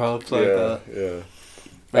dashed her hopes like that. Yeah.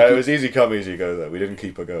 Like It was easy come, easy go though. We didn't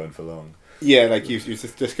keep her going for long. Yeah, like you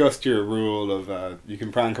just discussed your rule of you can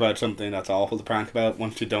prank about something that's awful to prank about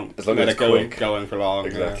once you don't As long let as it it's go quick. going for long.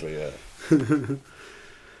 Exactly, yeah.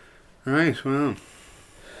 Right, well.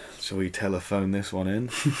 Shall we telephone this one in?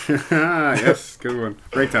 Yes, good one.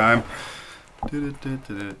 Great time. Hey,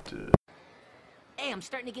 I'm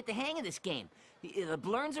starting to get the hang of this game. The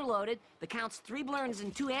blurns are loaded, the count's 3 blurns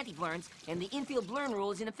and 2 anti-blurns, and the infield blurn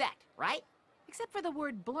rule is in effect, right? Except for the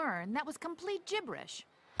word blurn, that was complete gibberish.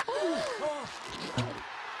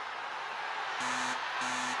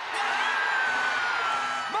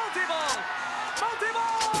 Multi-ball!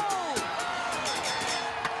 Multi-ball!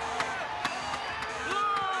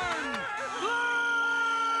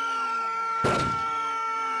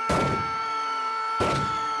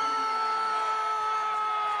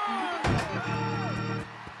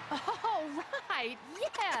 Oh, right,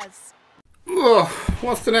 yes. Ugh,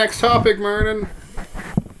 what's the next topic, Merlin?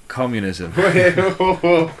 Communism. Okay,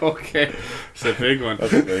 it's a big one.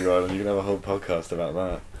 That's a big one, and you can have a whole podcast about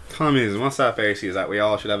that. Communism, what's that basically? Is that we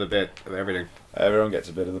all should have a bit of everything. Everyone gets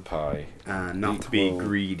a bit of the pie. Not to be Equal.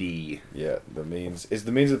 greedy. Yeah, the means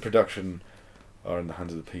of production are in the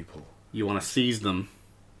hands of the people. You want to seize them.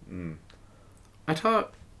 Mm. I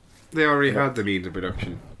thought they already had the means of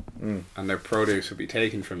production. Mm. And their produce would be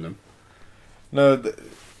taken from them. No,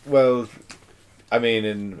 well, I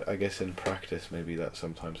mean, I guess in practice maybe that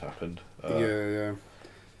sometimes happened. Yeah.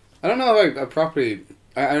 I don't know how I properly...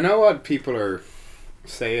 I know what people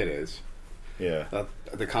say it is. Yeah. That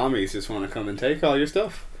the commies just want to come and take all your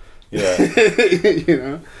stuff. Yeah. You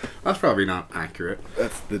know? That's probably not accurate.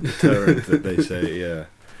 That's the deterrent that they say, yeah.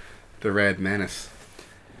 The red menace.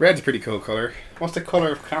 Red's a pretty cool colour. What's the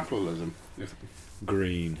colour of capitalism?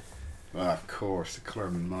 Green. Of course, the colour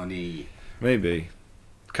of money. Maybe.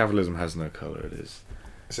 Capitalism has no colour, it is.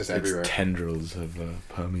 It's just Its everywhere. tendrils have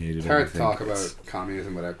permeated It's hard to everything. talk about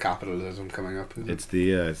communism without capitalism coming up. Isn't It's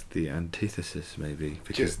the antithesis, maybe,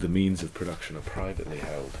 because Just- the means of production are privately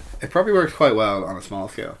held. it probably works quite well on a small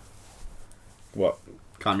scale. What?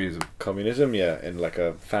 Communism. Communism, yeah, in like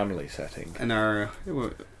a family setting. And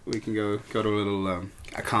we can go to a little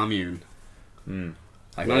a commune. Mm.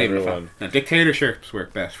 Like Not not even a everyone. now, dictatorships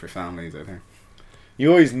work best for families, I think. You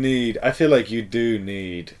always need, I feel like you do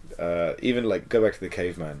need, even like go back to the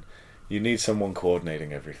caveman, you need someone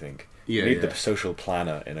coordinating everything. Yeah, You need yeah. the social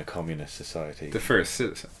planner in a communist society. The first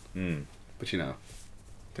citizen. Mm. But you know,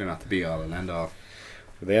 they're not the be all and end all.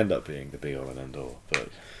 They end up being the be all and end all, but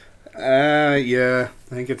Yeah,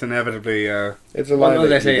 I think it's inevitably. it's a line What do they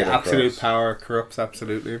that you say? get Absolute across. power corrupts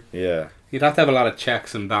absolutely. Yeah. You'd have to have a lot of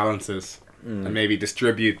checks and balances, Mm. and maybe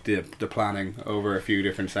distribute the planning over a few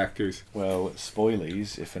different sectors. Well,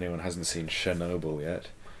 spoilies, if anyone hasn't seen Chernobyl yet.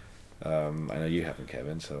 I know you haven't,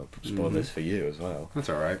 Kevin, so I'll spoil Mhm. this for you as well. That's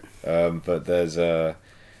all right. But there's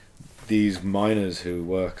these miners who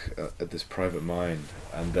work at this private mine,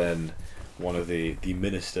 and then one of the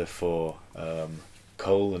minister for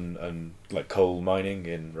coal and like coal mining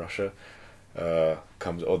in Russia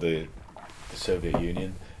comes, or the Soviet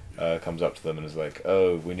Union comes up to them and is like,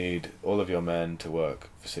 "Oh, we need all of your men to work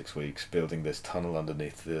for 6 weeks building this tunnel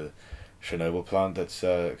underneath the Chernobyl plant that's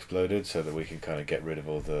exploded, so that we can kind of get rid of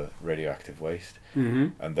all the radioactive waste." Mm-hmm.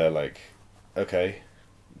 And they're like, "Okay."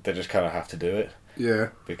 They just kind of have to do it Yeah.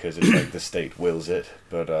 because it's like the state wills it,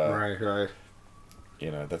 but Right.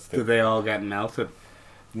 you know, that's Did they all get melted?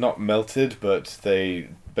 not melted, but they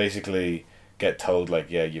basically get told like,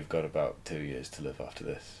 yeah, you've got about 2 years to live after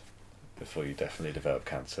this before you definitely develop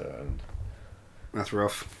cancer. And That's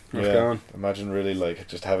rough. Rough yeah, going. imagine really like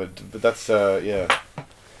just have it, but that's yeah,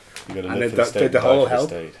 you got to And live did for the the- state. did the and die whole for the help?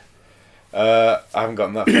 state. I haven't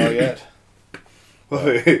gotten that far yet. Well,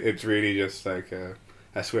 it's really just like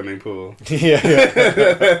a swimming pool.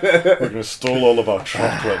 We're gonna stall all of our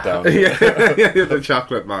chocolate down here. Yeah, the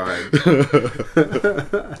chocolate mine.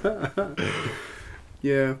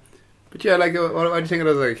 Yeah, but yeah, like, what do you think of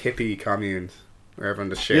those like hippie communes where everyone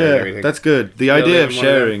just shares everything? That's good. The You idea live of in one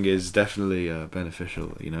of them? sharing is definitely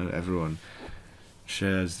beneficial. You know, everyone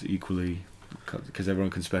shares equally because everyone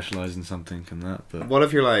can specialize in something and that. But What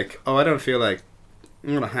if you're like, oh, I don't feel like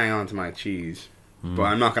I'm gonna hang on to my cheese, but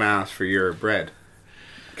I'm not gonna ask for your bread.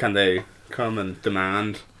 Can they come and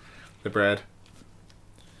demand the bread?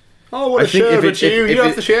 Oh, what I a think share if with it- you! if You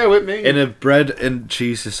have it- to share with me. in a bread and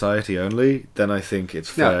cheese society only, then I think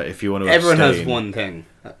it's No, fair if you want to. Everyone has abstain one thing.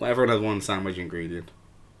 Everyone has one sandwich ingredient.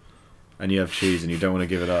 and you have cheese, and you don't want to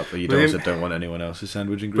give it up, but you But also then- don't want anyone else's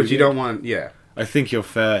sandwich ingredient. But you don't want, yeah. I think you're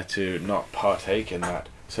fair to not partake in that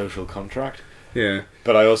social contract. Yeah.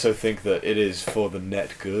 But I also think that it is for the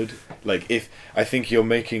net good. Like, I think you're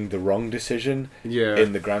making the wrong decision Yeah.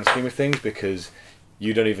 in the grand scheme of things because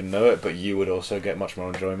you don't even know it, but you would also get much more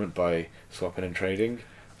enjoyment by swapping and trading.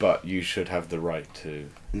 But you should have the right to.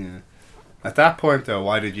 Yeah. At that point, though,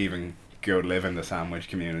 why did you even go live in the sandwich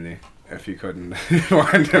community if you couldn't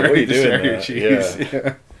want What are you to doing share your there? cheese?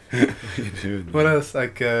 Yeah. Yeah. What else?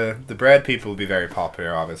 Like, the bread people would be very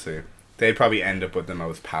popular, obviously. They'd probably end up with the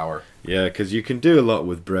most power. Yeah, because you can do a lot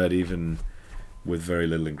with bread, even with very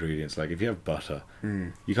little ingredients. Like, if you have butter,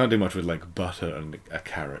 you can't do much with, like, butter and a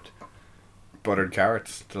carrot. Buttered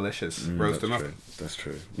carrots, delicious. Roast them That's up. true. That's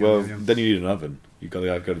true. Yeah, Well, yeah. then you need an oven. You got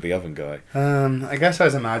to go to the oven guy. I guess I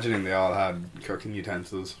was imagining they all had cooking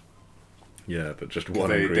utensils. Yeah, but just one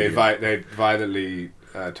They ingredient. they violently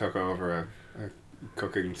took over a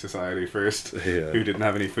cooking society first, Yeah. who didn't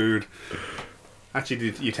have any food.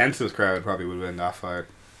 Actually, the utensils crowd probably would have been that fight.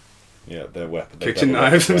 Yeah, their weapon. they Kitchen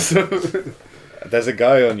got knives and weapons. stuff. There's a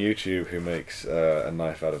guy on YouTube who makes a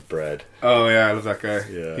knife out of bread. Oh yeah, I love that guy.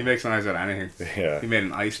 Yeah. He makes knives out of anything. Yeah. He made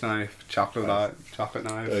an ice knife, chocolate knives.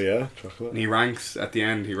 Oh yeah, chocolate. And he ranks at the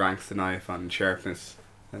end. He ranks the knife on sharpness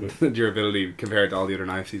and durability compared to all the other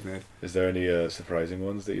knives he's made. Is there any surprising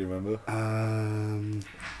ones that you remember?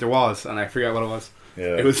 There was, and I forget what it was.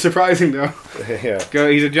 Yeah. It was surprising though. Yeah.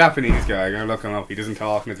 He's a Japanese guy. Go look him up. He doesn't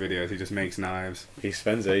talk in his videos. He just makes knives. He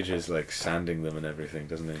spends ages like sanding them and everything,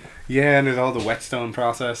 doesn't he? Yeah, and there's all the whetstone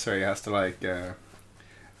process where he has to like.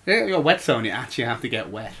 Whetstone. You actually have to get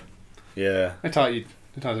wet. Yeah. I thought it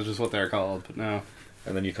was just what they're called, but no.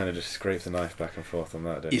 And then you kind of just scrape the knife back and forth on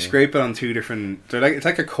that, don't You you? scrape it on two different. It's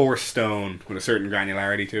like a coarse stone with a certain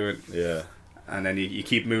granularity to it, Yeah. and then you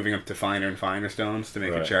keep moving up to finer and finer stones to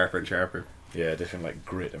make Right. it sharper and sharper. Yeah, different like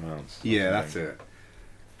grit amounts. or Yeah, that's something. it.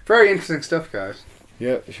 Very interesting stuff, guys.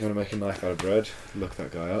 Yeah, if you want to make a knife out of bread, look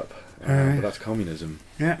that guy up. Alright. But that's communism.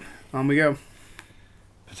 Yeah, on we go.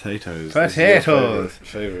 Potatoes. Potatoes.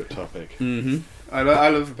 Favorite topic. Mm-hmm. I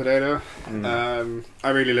love a potato. Mm. I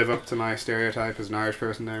really live up to my stereotype as an Irish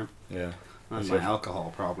person now. Yeah. That's That's my it.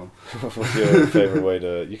 alcohol problem. What's your favorite way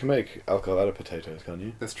to? You can make alcohol out of potatoes, can't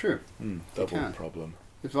you? That's true. Double can. problem.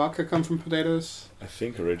 Does vodka come from potatoes? I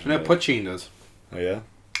think I originally. know poutine does. Oh yeah.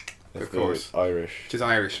 That's Of the course. Irish Which is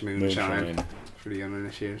Irish moonshine. moonshine. For the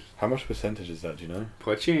uninitiated. How much percentage is that? Do you know?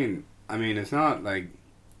 Poutine, I mean, it's not like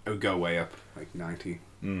it would go way up, like 90.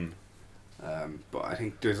 Mm. But I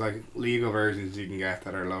think there's like legal versions you can get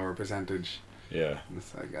that are lower percentage. Yeah. And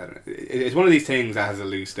it's like I don't. It's one of these things that has a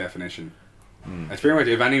loose definition. Mm. It's pretty much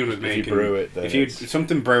if anyone was If making you brew it, then if you it's-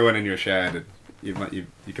 something brewing in your shed, you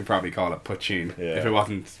could probably call it poutine Yeah. if it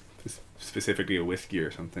wasn't specifically a whiskey or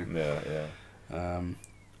something. Yeah, yeah.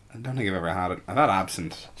 I don't think I've ever had it. I've had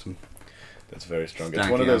absinthe. That's very strong. It's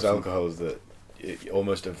Stanky one of those absinthe. alcohols that it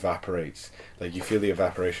almost evaporates. Like you feel the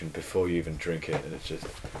evaporation before you even drink it, and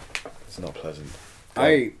it's not pleasant. God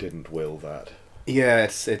I- didn't will that. Yeah,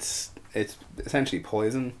 it's essentially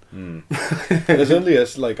poison. Mm. There's only I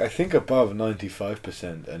think above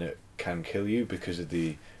 95%, and it can kill you because of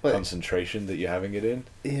the Wait. concentration that you're having it in.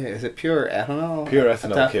 Yeah, is it pure ethanol? Pure at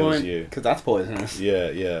ethanol that kills point? you. Because that's poisonous. Yeah,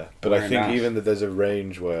 yeah. But I Wearing think that. even that there's a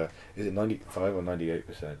range where is it 95 or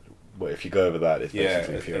 98%? Well, if you go over that, it's Yeah,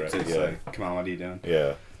 basically pure it's ethanol. like, come on, what are you doing?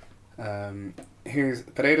 Yeah. Here's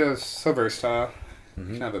potatoes, so versatile. You Mhm.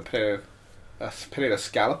 can have a potato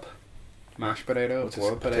scallop, mashed potato, What's a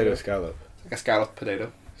boiled potato scallop? It's like a scallop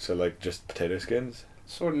potato. So like just potato skins.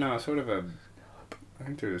 Sort of a. I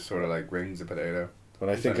think there's sort of like rings of potato. When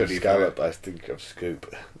I Is think that of a deep scallop, I think of scoop.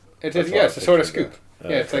 It That's is, what yeah, I it's a sort of pictured scoop.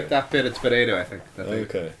 that. Yeah, it's like Okay. that bit. It's potato, I think. That they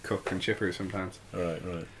Okay. cook and chippers sometimes. Right,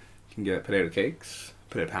 right. You can get potato cakes,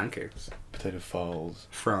 potato pancakes, Potato falls.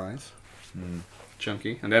 fries, Mm.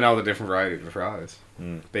 chunky, and then all the different varieties of fries.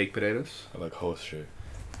 Mm. Baked potatoes, I like horseshoe.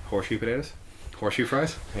 horseshoe potatoes, horseshoe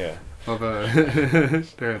fries. Yeah. Of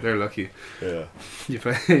they're lucky. Yeah. You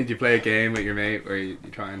play a game with your mate where you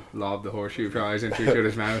try and lob the horseshoe fries into each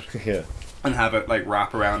other's mouth Yeah. and have it like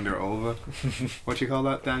wrap around their vulva. What you call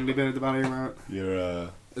that dangly bit at the back of your mouth? Your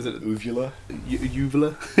Is it uvula?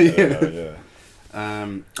 uvula? Yeah.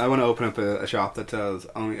 I want to open up a shop that sells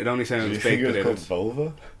only. It only Do you sounds think baked it was called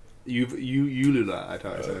potatoes. vulva? Ulula, I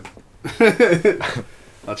thought I said.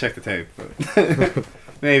 I'll check the tape. But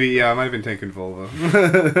maybe, yeah, I might have been thinking vulva.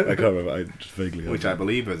 I can't remember. I just vaguely heard Which I it.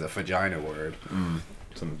 believe is a vagina word.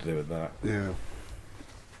 Something to do with that. Yeah.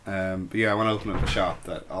 But yeah, I want to open up a shop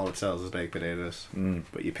that all it sells is baked potatoes. Mm.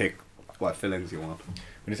 But you pick what fillings you want.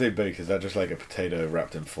 When you say baked, is that just like a potato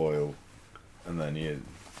wrapped in foil, and then you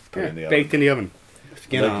put it in the oven? baked in the oven.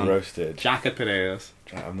 Skin like on. roasted. Jacket potatoes.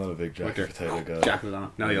 I'm not a big With jacket their potato guy. Jacket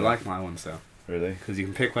on. No, you like my ones though. Really? Because you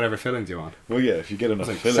can pick whatever fillings you want. Well, yeah. If you get enough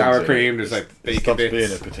There's like fillings sour in cream, it, there's it's- like it bacon stops bits,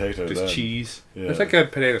 being a potato. There's then. cheese. Yeah. It's like a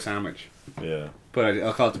potato sandwich. Yeah. But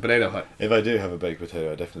I'll call it the potato hut. If I do have a baked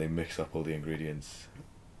potato, I definitely mix up all the ingredients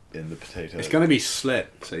in the potato. It's going to be slit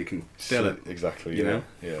so you can fill it. Exactly. you yeah. know?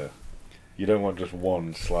 Yeah. You don't want just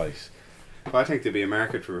one slice. But I think there'd be a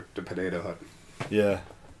market for the potato hut. Yeah.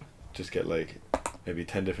 Just get like maybe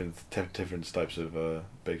 10 different types of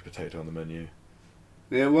baked potato on the menu,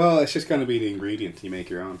 Yeah, well, it's just going to be the ingredient. You make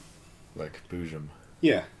your own. like boujum.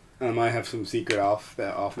 Yeah. And I might have some secret off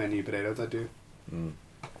menu potatoes I do. Mm.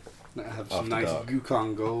 I have some After nice dark.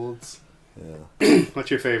 Yukon Golds. Yeah. What's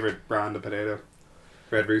your favourite brand of potato?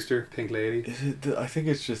 Red Rooster? Pink Lady? Is it? I think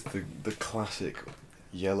it's just the classic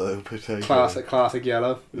yellow potato. Classic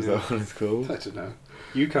yellow. Is Yeah. that what it's called? I don't know.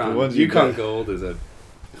 The Yukon ones you Yukon get- Gold is a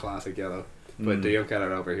classic yellow. But Mm. they don't get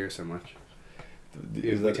it over here so much.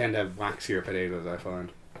 Is We that tend to have waxier potatoes, I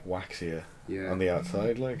find. waxier Yeah. on the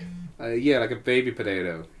outside, like? Yeah, like a baby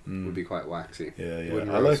potato Mm. would be quite waxy. Yeah, yeah.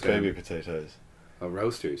 Wouldn't I like roast them. baby potatoes. Oh,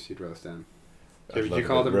 roasters, you'd roast them. I'd Would love you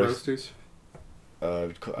call a bit them roast- roasters?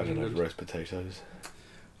 I don't know, roast potatoes.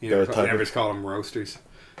 You They're never, a type never of- just call them roasters.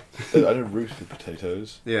 I don't roast the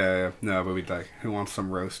potatoes. Yeah, no, but we'd like, who wants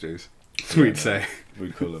some roasters? Yeah, We'd no. say.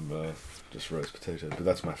 We'd call them just roast potatoes, but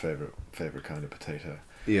that's my favorite kind of potato.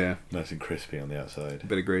 Yeah, Nice and crispy on the outside. a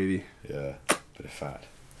bit of gravy. Yeah, bit of fat.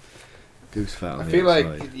 Goose fat on I the feel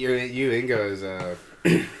outside. like you Ingo's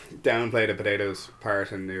downplayed the potatoes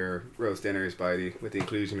part in your roast dinners with the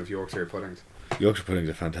inclusion of Yorkshire puddings. Yorkshire puddings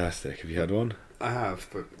are fantastic. Have you had one? I have,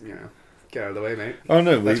 but get out of the way, mate. Oh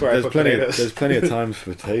no, That's where I there's put plenty. potatoes. There's plenty of times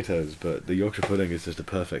for potatoes, but the Yorkshire pudding is just a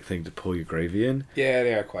perfect thing to pour your gravy in. Yeah,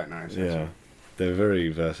 they are quite nice. Yeah, actually. they're very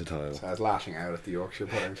versatile. So I was lashing out at the Yorkshire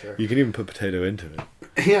pudding, sure. You can even put potato into it.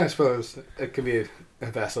 Yeah, I suppose it could be a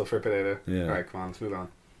vessel for potato. Yeah. Alright, come on, let's move on.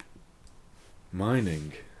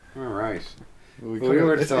 Mining. Alright. We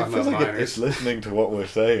were just it talking feels about like miners. it's listening to what we're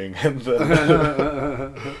saying, and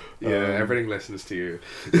then Everything listens to you.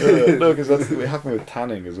 no, because that's it happened with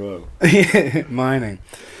tanning as well. Mining.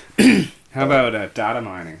 How about data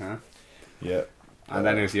mining, huh? Yeah, And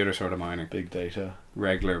then there's the other sort of mining. big data,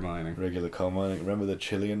 Regular mining. regular coal mining. Remember the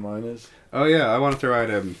Chilean miners? Oh yeah, I wanted to write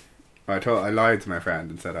I lied to my friend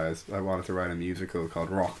and said I wanted to write a musical called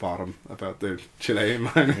Rock Bottom about the Chilean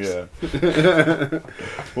miners. Yeah.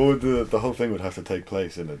 What would the whole thing would have to take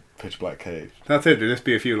place in a pitch black cave? That's it. There'd just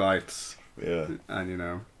be a few lights, Yeah.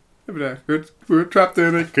 and we're trapped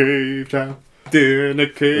in a cave town. In a Would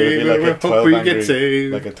it cave, be like we a hope 12 we angry, get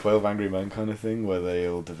saved. like a 12 Angry Men kind of thing, where they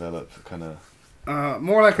all develop kind of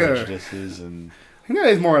More like a. prejudices and. I think that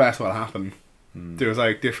is more or less what happened. Hmm. There was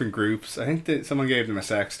like different groups. I think that someone gave them a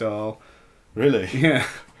sex doll. Really? Yeah,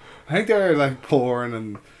 I think they were like porn,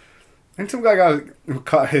 and I think some guy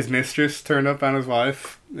caught his mistress turned up and his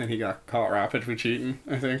wife, and he got caught rapid for cheating.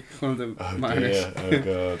 I think one of the Oh minors. dear. Oh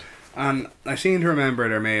god. And I seem to remember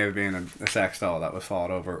there may have been a sex doll that was fought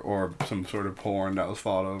over, or some sort of porn that was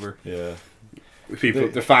fought over. Yeah.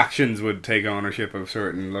 The factions would take ownership of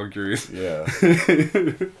certain luxuries. Yeah.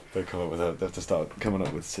 They come up with they have to start coming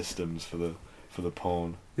up with systems for the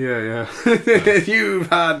porn. Yeah. You've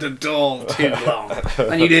had the doll too long,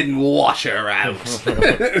 and you didn't wash her out.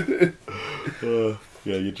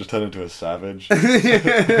 Yeah, you just turn into a savage,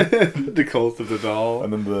 The cult of the doll.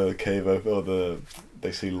 and then the cave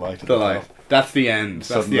they see light at The the light. top. That's the end. That's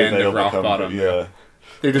Suddenly the end they of all Rock become- Bottom. Yeah,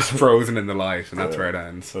 They're just frozen in the light, and that's Yeah. where it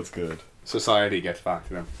ends. that's good. Society gets back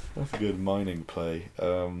to them. That's a good mining play.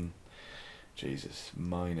 Jesus,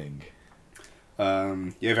 mining.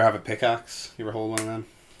 You ever have a pickaxe? You ever hold one of them?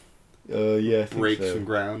 Yeah, I think Rake so. some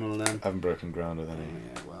ground, one of them? I haven't broken ground with any.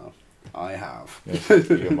 Yeah, well, I have. Yeah, so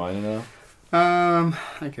you're a miner now.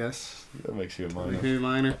 I guess. That makes you a Are miner. you a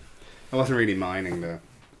miner? I wasn't really mining though.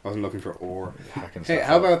 I wasn't looking for ore. Hacking Hey, stuff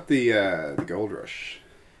how up. about the gold rush?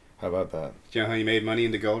 How about that? Do you know how you made money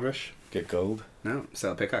in the gold rush? Get gold? No,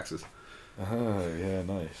 sell pickaxes. Oh, yeah,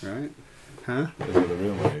 nice. Right? Huh? That's where the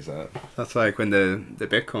real money's at. That's like when the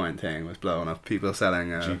Bitcoin thing was blowing up. People selling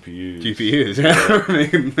GPUs. GPUs,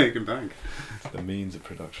 yeah, making bank. The means of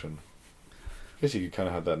production. I guess you could kind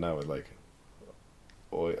of have that now with like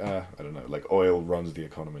oil. I don't know. Like oil runs the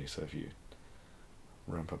economy, so if you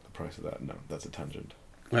ramp up the price of that, no, that's a tangent.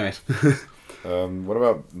 Right. What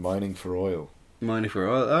about mining for oil? Money for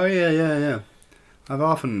oil. Oh yeah. I've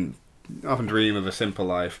often dream of a simple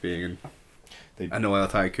life being They, an oil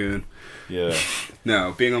tycoon. yeah.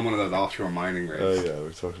 No, being on one of those offshore mining rigs. Oh yeah,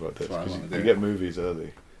 we've talked about this. That's what I 'Cause wanna you do. get movies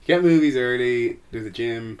early. Get movies early. Do the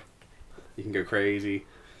gym. You can go crazy.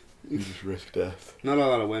 You just risk death. Not a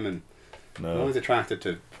lot of women. I'm No. always attracted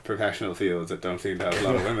to professional fields that don't seem to have a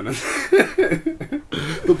lot of women in.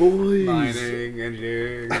 The boys. Mining,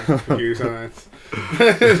 engineering, computer science.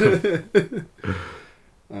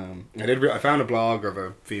 I found a blog of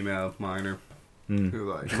a female miner who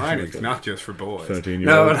was like, mining's not just for boys. 13-year-old.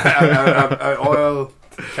 No, an oil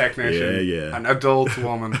technician, Yeah. an adult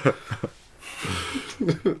woman.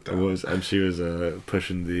 It was, and she was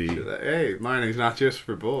pushing She's the. like, hey, mining's not just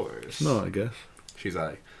for boys. No, I guess. She's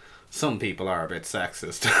like, some people are a bit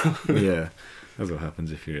sexist. Yeah, that's what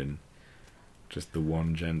happens if you're in just the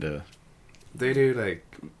one gender. They do like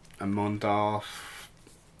a month off,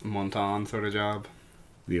 a month on sort of job.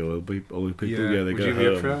 The oil people. Yeah, they would go you home. be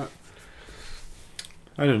up for that?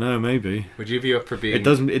 I don't know. Maybe Would you be up for being? it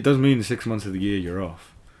doesn't. It does mean 6 months of the year you're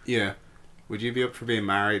off. Yeah. Would you be up for being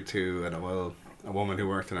married to a woman who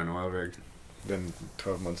worked in an oil rig? Then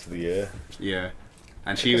 12 months of the year. Yeah.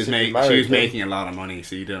 And I she guess was if you're she married, was then- making a lot of money,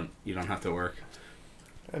 so you don't have to work.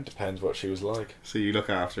 It depends what she was like. So you look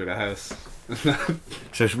after the house.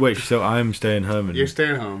 So wait. So I'm staying home and You're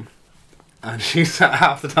staying home. And she's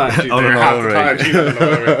half the time she's On there, an half oil the time rig. she's on an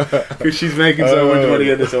oil rig. Because she's making so much Oh. money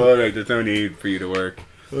in this oil rig, there's no need for you to work.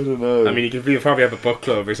 I don't know. I mean, you probably have a book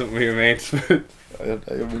club or something with your mates. But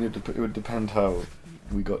I mean, it would depend how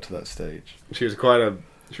we got to that stage. she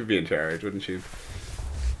would be in charge, wouldn't she?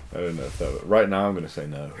 I don't know if that. Right now, I'm gonna say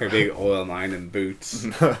no. Her big oil mining boots.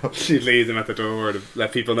 She'd leave them at the door to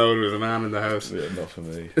let people know there was a man in the house. Yeah, not for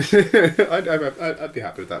me. I'd be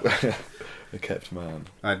happy with that. A kept man.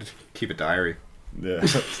 I'd keep a diary. Yeah.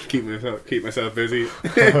 keep myself busy.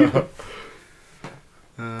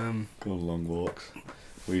 Go on long walks.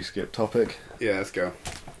 We skip topic. Yeah, let's go.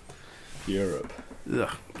 Europe. Ugh,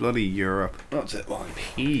 bloody Europe. What's it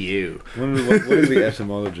like? EU. What is the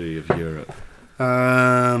etymology of Europe?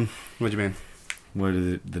 What do you mean? Where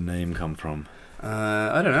did the name come from?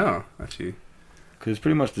 I don't know, actually. Because it's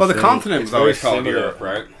pretty much the Well, the same. continent It's was always very called similar. Europe,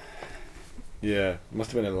 right? Yeah, it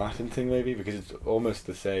must have been a Latin thing maybe, because it's almost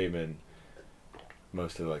the same in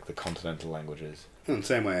most of like the continental languages. In the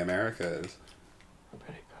same way America is.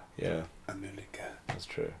 Yeah, America. that's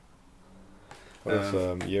true. What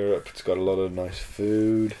else? Europe, it's got a lot of nice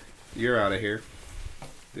food. You're out of here.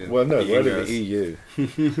 The Well, no, EU we're in guys. the EU,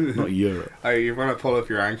 not Europe. Oh, you want to pull up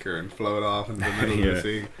your anchor and float off into the middle of Yeah. the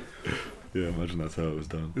sea. Yeah, imagine that's how it was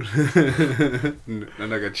done. And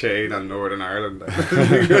like a chain on Northern Ireland.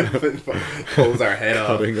 Pulls our head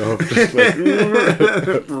off. Cutting off, just like,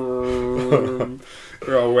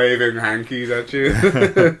 We're all waving hankies at you.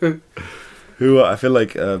 I feel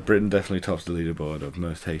like Britain definitely tops the leaderboard of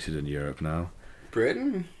most hated in Europe now.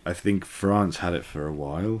 Britain? I think France had it for a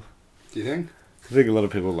while. Do you think? I think a lot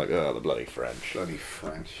of people are like, oh, the bloody French. Bloody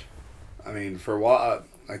French. I mean, for what?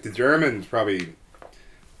 Like, the Germans probably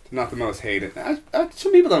not the most hated.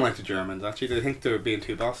 Some people don't like the Germans, actually. They think they're being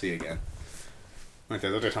too bossy again. Like,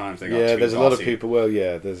 there's other times they got Yeah, too there's bossy. a lot of people. Well,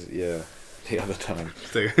 yeah, the other time.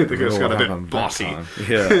 They We just all got a have them bit that bossy. time.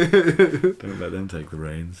 Yeah, don't let them take the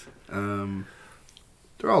reins.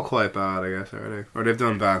 They're all quite bad, I guess, are they? Or they've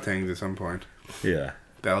done bad things at some point. Yeah,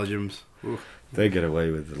 Belgians. Oof. they get away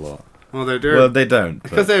with a lot. Well, they're Well, they don't.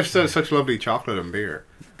 because But they have such lovely chocolate and beer.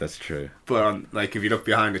 that's true. But like, if you look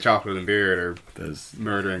behind the chocolate and beer, they're There's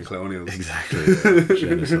murdering colonials. exactly yeah,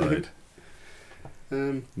 genocide.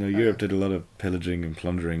 No, Europe did a lot of pillaging and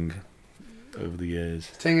plundering over the years.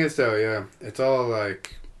 Thing is, though, yeah, it's all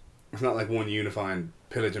like, it's not like one unifying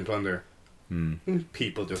pillage and plunder.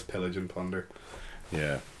 People just pillage and plunder.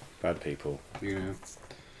 Yeah, bad people. You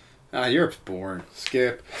know. Europe's boring.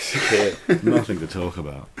 Skip. Yeah, nothing to talk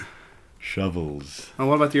about. Shovels. Oh,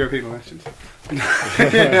 what about the European elections?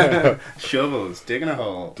 Shovels, digging a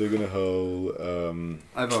hole. Digging a hole.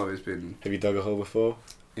 I've always been. Have you dug a hole before?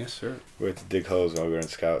 Yes, sir. We had to dig holes while we were in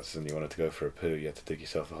Scouts and you wanted to go for a poo, you had to dig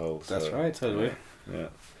yourself a hole. That's so, right, totally. Yeah.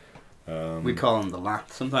 We call them the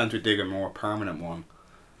lats. Sometimes we dig a more permanent one.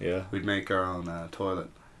 Yeah. We'd make our own toilet.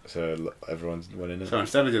 So everyone's went in it. So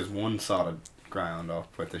instead of just one sodded ground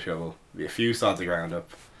up with the shovel, it'd be a few sods of ground up,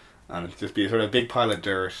 and it'd just be sort of a big pile of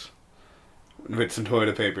dirt with some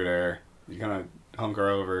toilet paper there. You kind of hunker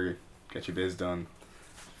over, get your biz done,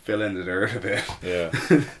 fill in the dirt a bit, Yeah.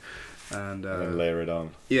 and And then layer it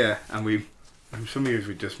on. yeah, and we some years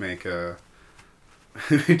we just make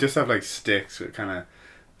we just have like sticks with kind of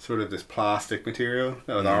sort of this plastic material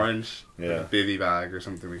that was orange, like Yeah. a bivvy bag or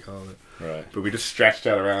something we call it. Right. But we just stretched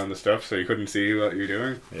that around the stuff so you couldn't see what you're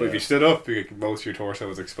doing. But if Yeah. you stood up, most of your torso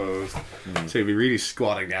was exposed. So you'd be really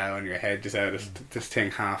squatting down, your head just out of this thing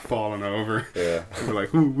half falling over. Yeah. And we're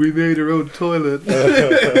like, ooh, we made our own toilet.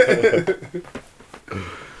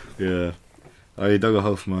 Yeah. I dug a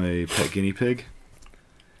hole for my pet guinea pig.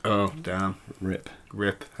 Oh, damn. Rip.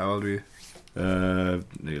 Rip. How old were you?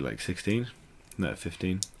 Maybe like 16. No,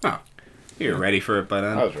 15. Oh, you were ready for it by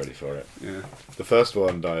then. I was ready for it. Yeah. The first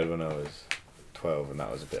one died when I was 12, and that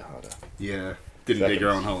was a bit harder. Yeah. Didn't dig your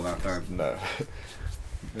own hole that time. No.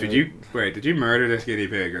 Did you murder this guinea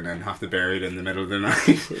pig and then have to bury it in the middle of the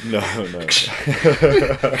night? No.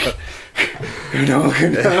 No.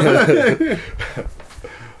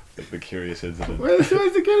 The curious incident. Where's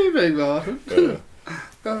the guinea pig, Martin? Uh,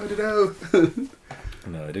 Oh, I don't know.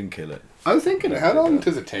 no, I didn't kill it. I was thinking, how long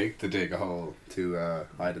does it take to dig a hole to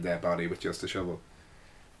hide a dead body with just a shovel?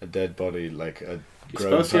 A dead body, like a It's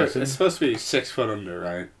grown supposed, person. it's supposed to be 6 foot under,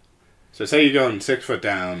 right? So say you're going 6 foot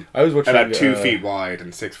down, I was watching about 2 feet wide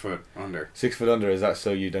and 6 foot under. 6 foot under. Is that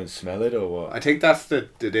so you don't smell it or what? I think that's the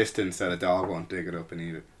distance that a dog won't dig it up and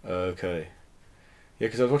eat it. Okay. Yeah,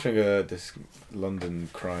 because I was watching this London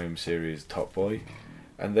crime series, Top Boy,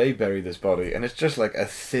 and they bury this body, and it's just like a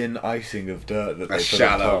thin icing of dirt that A they put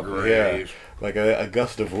shallow on top. grave. Yeah, like a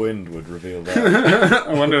gust of wind would reveal that.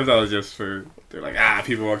 I wonder if that was just for, they're like,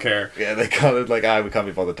 people won't care. Yeah, they kind of like, we can't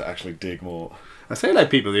be bothered to actually dig more. I say like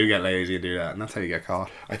people do get lazy and do that, and that's how you get caught.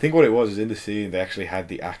 I think what it was is in the scene they actually had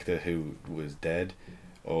the actor who was dead,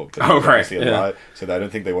 or Oh, right, obviously alive, so I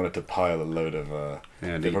don't think they wanted to pile a load of.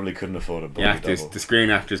 Yeah, they probably couldn't afford a body The actors, double. the Screen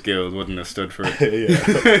Actors Guild wouldn't have stood for it.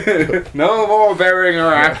 Yeah. No more burying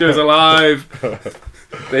our actors alive.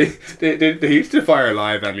 They used to fire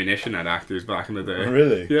live ammunition at actors back in the day.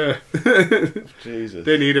 Really? Yeah. Jesus.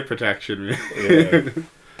 They needed protection. Yeah.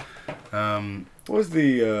 Um. What was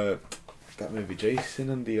the that movie Jason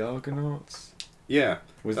and the Argonauts? Yeah.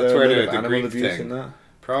 Was That's there where a lot the of animal Greek abuse thing- in that?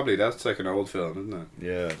 Probably that's like an old film, isn't it?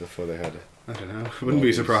 Yeah, before they had. I don't know. Wouldn't be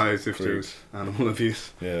Abuse. surprised if there was animal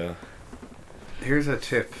abuse. Yeah. Here's a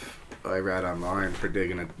tip I read online for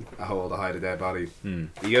digging a hole to hide a dead body. Hmm.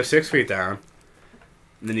 You go 6 feet down,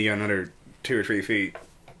 and then you go another 2 or 3 feet.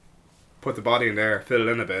 Put the body in there, fill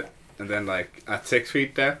it in a bit, and then like at 6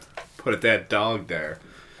 feet depth, put a dead dog there,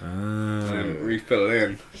 and then refill it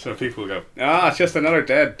in. So people go, it's just another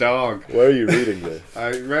dead dog. Where are you reading this?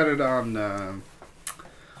 I read it on,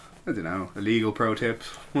 I don't know, illegal pro tips,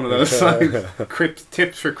 one of those sites.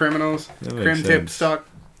 Tips for criminals, That makes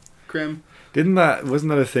crim. Wasn't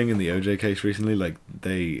that a thing in the OJ case recently? Like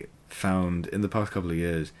they found in the past couple of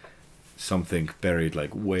years something buried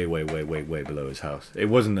like way below his house. It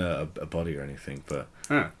wasn't a body or anything, but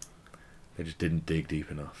Huh. they just didn't dig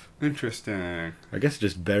deep enough. Interesting. I guess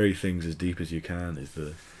just bury things as deep as you can is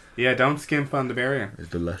Yeah, don't skimp on the burying.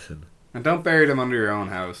 the lesson. And don't bury them under your own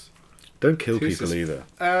house. Don't kill Too people sus- either.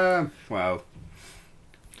 Well,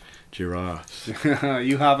 Giraffes.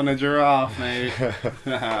 you having a giraffe, mate?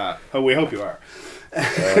 Oh, we hope you are.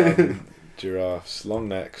 Giraffes, long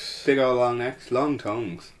necks. Big old long necks, long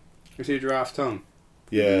tongues. You see a giraffe's tongue?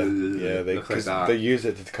 Yeah, Ugh, yeah. They looks like 'cause that. they use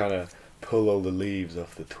it to kind of pull all the leaves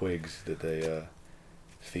off the twigs that they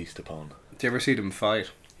feast upon. Do you ever see them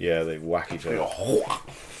fight? Yeah, they whack each other.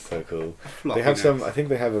 So cool. Floppy They have some. necks. I think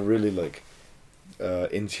they have a really like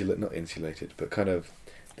not insulated, but kind of.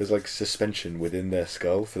 There's like suspension within their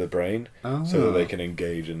skull for the brain, so that they can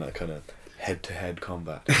engage in that kind of head-to-head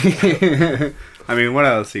combat. I mean, what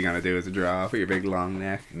else are you gonna do as a giraffe with your big long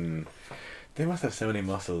neck? Mm. They must have so many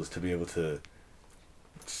muscles to be able to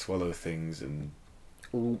swallow things and.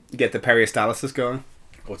 Get the peristalsis going.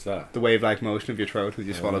 What's that? The wave-like motion of your throat as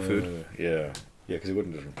you swallow food. Yeah, because it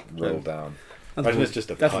wouldn't just roll down. That's Imagine it's just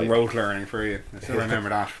a That's pipe. rote learning for you. I still remember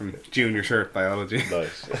that from junior cert biology.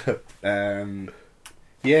 Nice.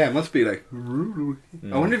 Yeah, it must be like.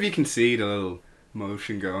 I wonder if you can see the little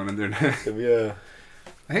motion going in their neck. Yeah.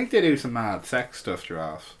 I think they do some mad sex stuff,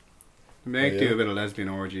 giraffes. They Oh, yeah? do a bit of lesbian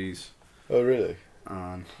orgies. Oh really?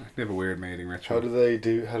 on. They have a weird mating ritual. How do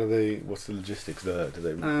they? What's the logistics there? Do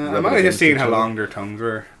they? I might have just seen how long their tongues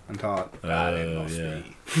were and thought, it must yeah.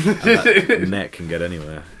 be. And that neck can get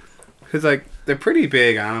anywhere. Because, like, they're pretty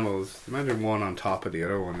big animals. Imagine one on top of the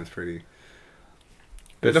other one is pretty...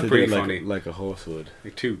 They If look do pretty it funny. like a horse would.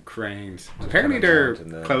 Like two cranes. Just Apparently kind of they're mountain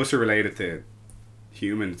there. closer related to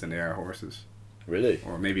humans than they are horses. Really?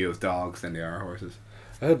 Or maybe it was dogs than they are horses.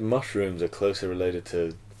 I heard mushrooms are closer related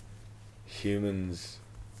to humans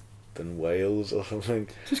than whales or something.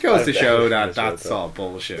 Just goes to I've show definitely that misread that's that. all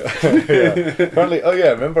bullshit. Yeah. Apparently,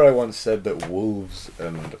 remember I once said that wolves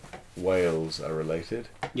and whales are related?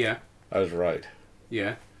 Yeah. I was right.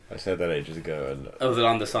 Yeah. I said that ages ago, and Oh, was it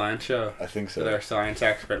on the science show? I think Did so. our science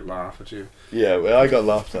expert laugh at you? Yeah, well, I got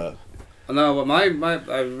laughed at. No, but my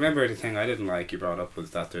I remember the thing I didn't like you brought up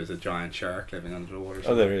was that there's a giant shark living under the water.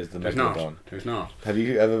 Oh, there is the There's Megalodon. not. There's not. Have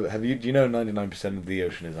you? Do you know 99% of the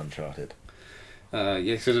ocean is uncharted?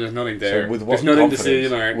 Yeah, so there's nothing there. So with what there's nothing to see,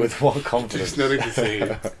 confidence? Lauren. With what confidence? There's nothing to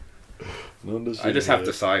see. None to see I just have here.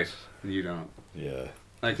 the sight, and you don't. Yeah.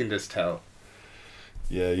 I can just tell.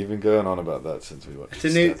 Yeah, you've been going on about that since we watched It's a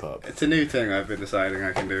new. Step Up. It's a new thing I've been deciding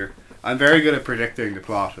I can do. I'm very good at predicting the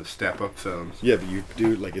plot of Step Up films. Yeah, but you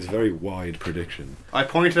do, like, it's a very wide prediction. I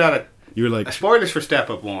pointed at it. You were like, Spoilers for Step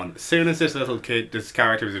Up 1. As soon as this little kid, this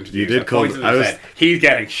character was introduced, You did I call- pointed I and was- said, he's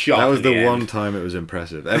getting shot. that was at the end." one time it was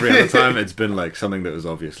impressive. Every other time it's been like something that was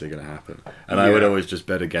obviously going to happen. And I would Yeah. always just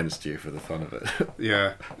bet against you for the fun of it.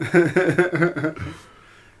 Yeah.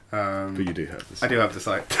 But you do have this. I do have the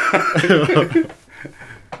sight.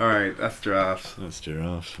 Alright, that's drafts. That's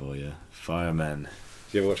giraffes for you. Firemen.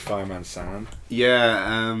 Did you ever watch Fireman Sam?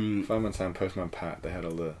 Yeah, Fireman Sam, Postman Pat, they had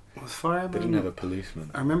all the... was Fireman? They didn't have a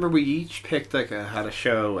policeman. I remember we each picked had a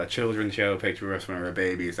show, a children's show picked with us when we were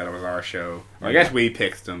babies, that it was our show. Or I guess we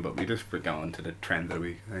picked them, but we just were going to the trend of the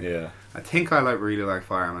week. I think. Yeah. I think I really like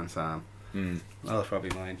Fireman Sam. Mm. Well, that's probably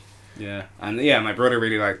mine. Yeah. And yeah, my brother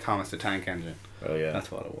really liked Thomas the Tank Engine. Oh yeah.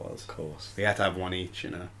 That's what it was. Of course. We had to have one each, you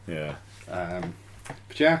know. Yeah.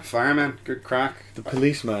 But yeah, Fireman, good crack. The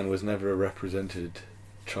policeman was never a represented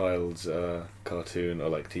child's cartoon or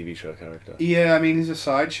like TV show character. Yeah, I mean, he's a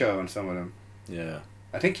sideshow in some of them. Yeah.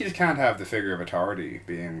 I think you just can't have the figure of authority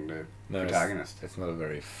being the No, protagonist. It's not a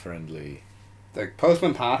very friendly... Like,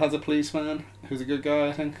 Postman Pat has a policeman who's a good guy,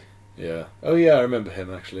 I think. Yeah. Oh yeah, I remember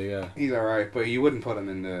him actually, yeah. He's alright, but you wouldn't put him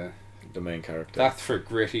in the... The main character. That's for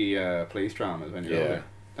gritty police dramas when you're Yeah. older.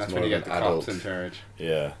 That's It's when more you of get the an cops adult. in charge.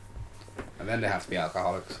 Yeah. And then they have to be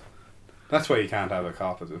alcoholics. That's why you can't have a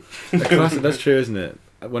cop as a... That's true, isn't it?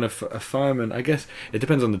 When a fireman, I guess it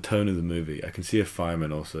depends on the tone of the movie. I can see a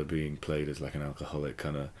fireman also being played as like an alcoholic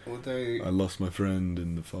kind of. Well, they... I lost my friend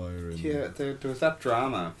in the fire. And Yeah, there was that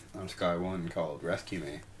drama on Sky One called Rescue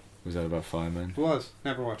Me. Was that about firemen? It was.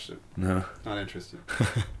 Never watched it. No. Not interested.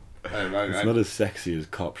 It's not as sexy as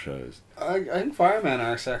cop shows. I think firemen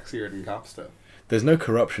are sexier than cops, though. There's no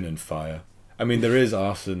corruption in fire. I mean, there is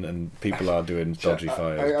arson and people are doing dodgy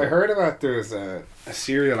fires. I but- heard about there was a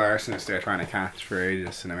serial arsonist they're trying to catch for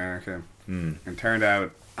ages in America. Mm. And turned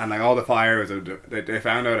out, and like all the fires, they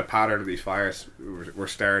found out a pattern of these fires were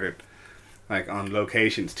started like on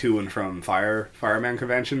locations to and from firemen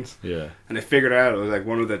conventions. Yeah. And they figured out it was like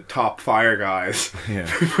one of the top fire guys Yeah.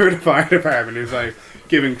 for the fire department who's like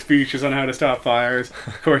giving speeches on how to stop fires.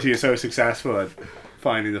 Of course, he was so successful at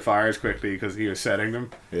finding the fires quickly because he was setting them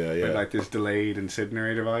Yeah, yeah. with like this delayed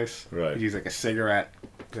incendiary device. Right. He'd use like a cigarette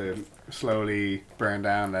to slowly burn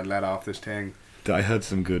down and then let off this thing. I heard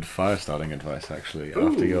some good fire starting advice actually Ooh.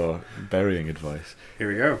 after your burying advice. Here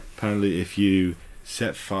we go. Apparently, if you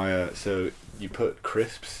set fire, so you put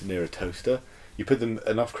crisps near a toaster, you put them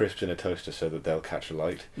enough crisps in a toaster so that they'll catch a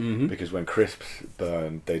light. Mm-hmm. Because when crisps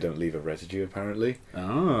burn, they don't leave a residue. Apparently,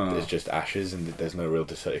 Oh. it's just ashes, and there's no real.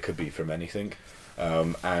 It could be from anything.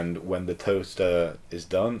 And when the toaster is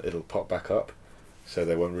done, it'll pop back up, so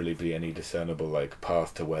there won't really be any discernible like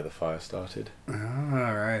path to where the fire started.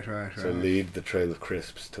 Right. So lead the trail of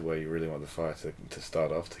crisps to where you really want the fire to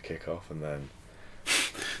start off, to kick off, and then.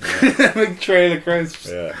 Big trail of crisps.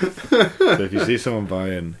 Yeah. So if you see someone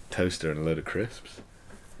buying toaster and a load of crisps,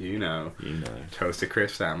 You know. you know. Toasted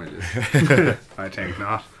crisp sandwiches. I think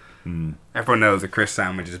not. Mm. Everyone knows a crisp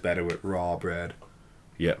sandwich is better with raw bread.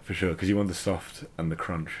 Yeah, for sure. Because you want the soft and the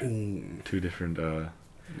crunch. Ooh. Two different. No,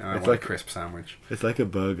 I It's want like- a crisp sandwich. It's like a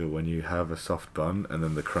burger when you have a soft bun and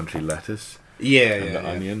then the crunchy lettuce Yeah, and the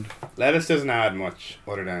onion. Lettuce doesn't add much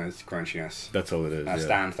other than its crunchiness. That's all it is. That Yeah.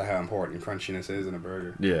 stands to how important crunchiness is in a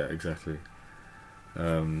burger. Yeah, exactly.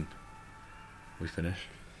 We finished.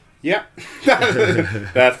 Yep.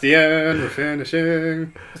 That's the end. We're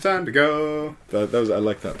finishing. It's time to go. That was I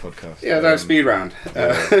like that podcast. Yeah, that was speed round.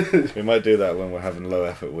 We might do that when we're having low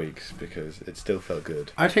effort weeks because it still felt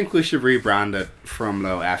good. I think we should rebrand it from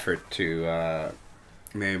low effort to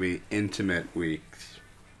maybe intimate weeks.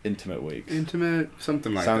 Intimate weeks. Intimate,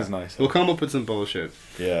 something like Sounds that. nice. We'll come up with some bullshit.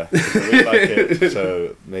 Yeah, we like it,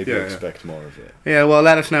 so maybe Yeah, expect more of it. Yeah, well,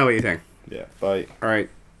 let us know what you think. Yeah, bye. All right.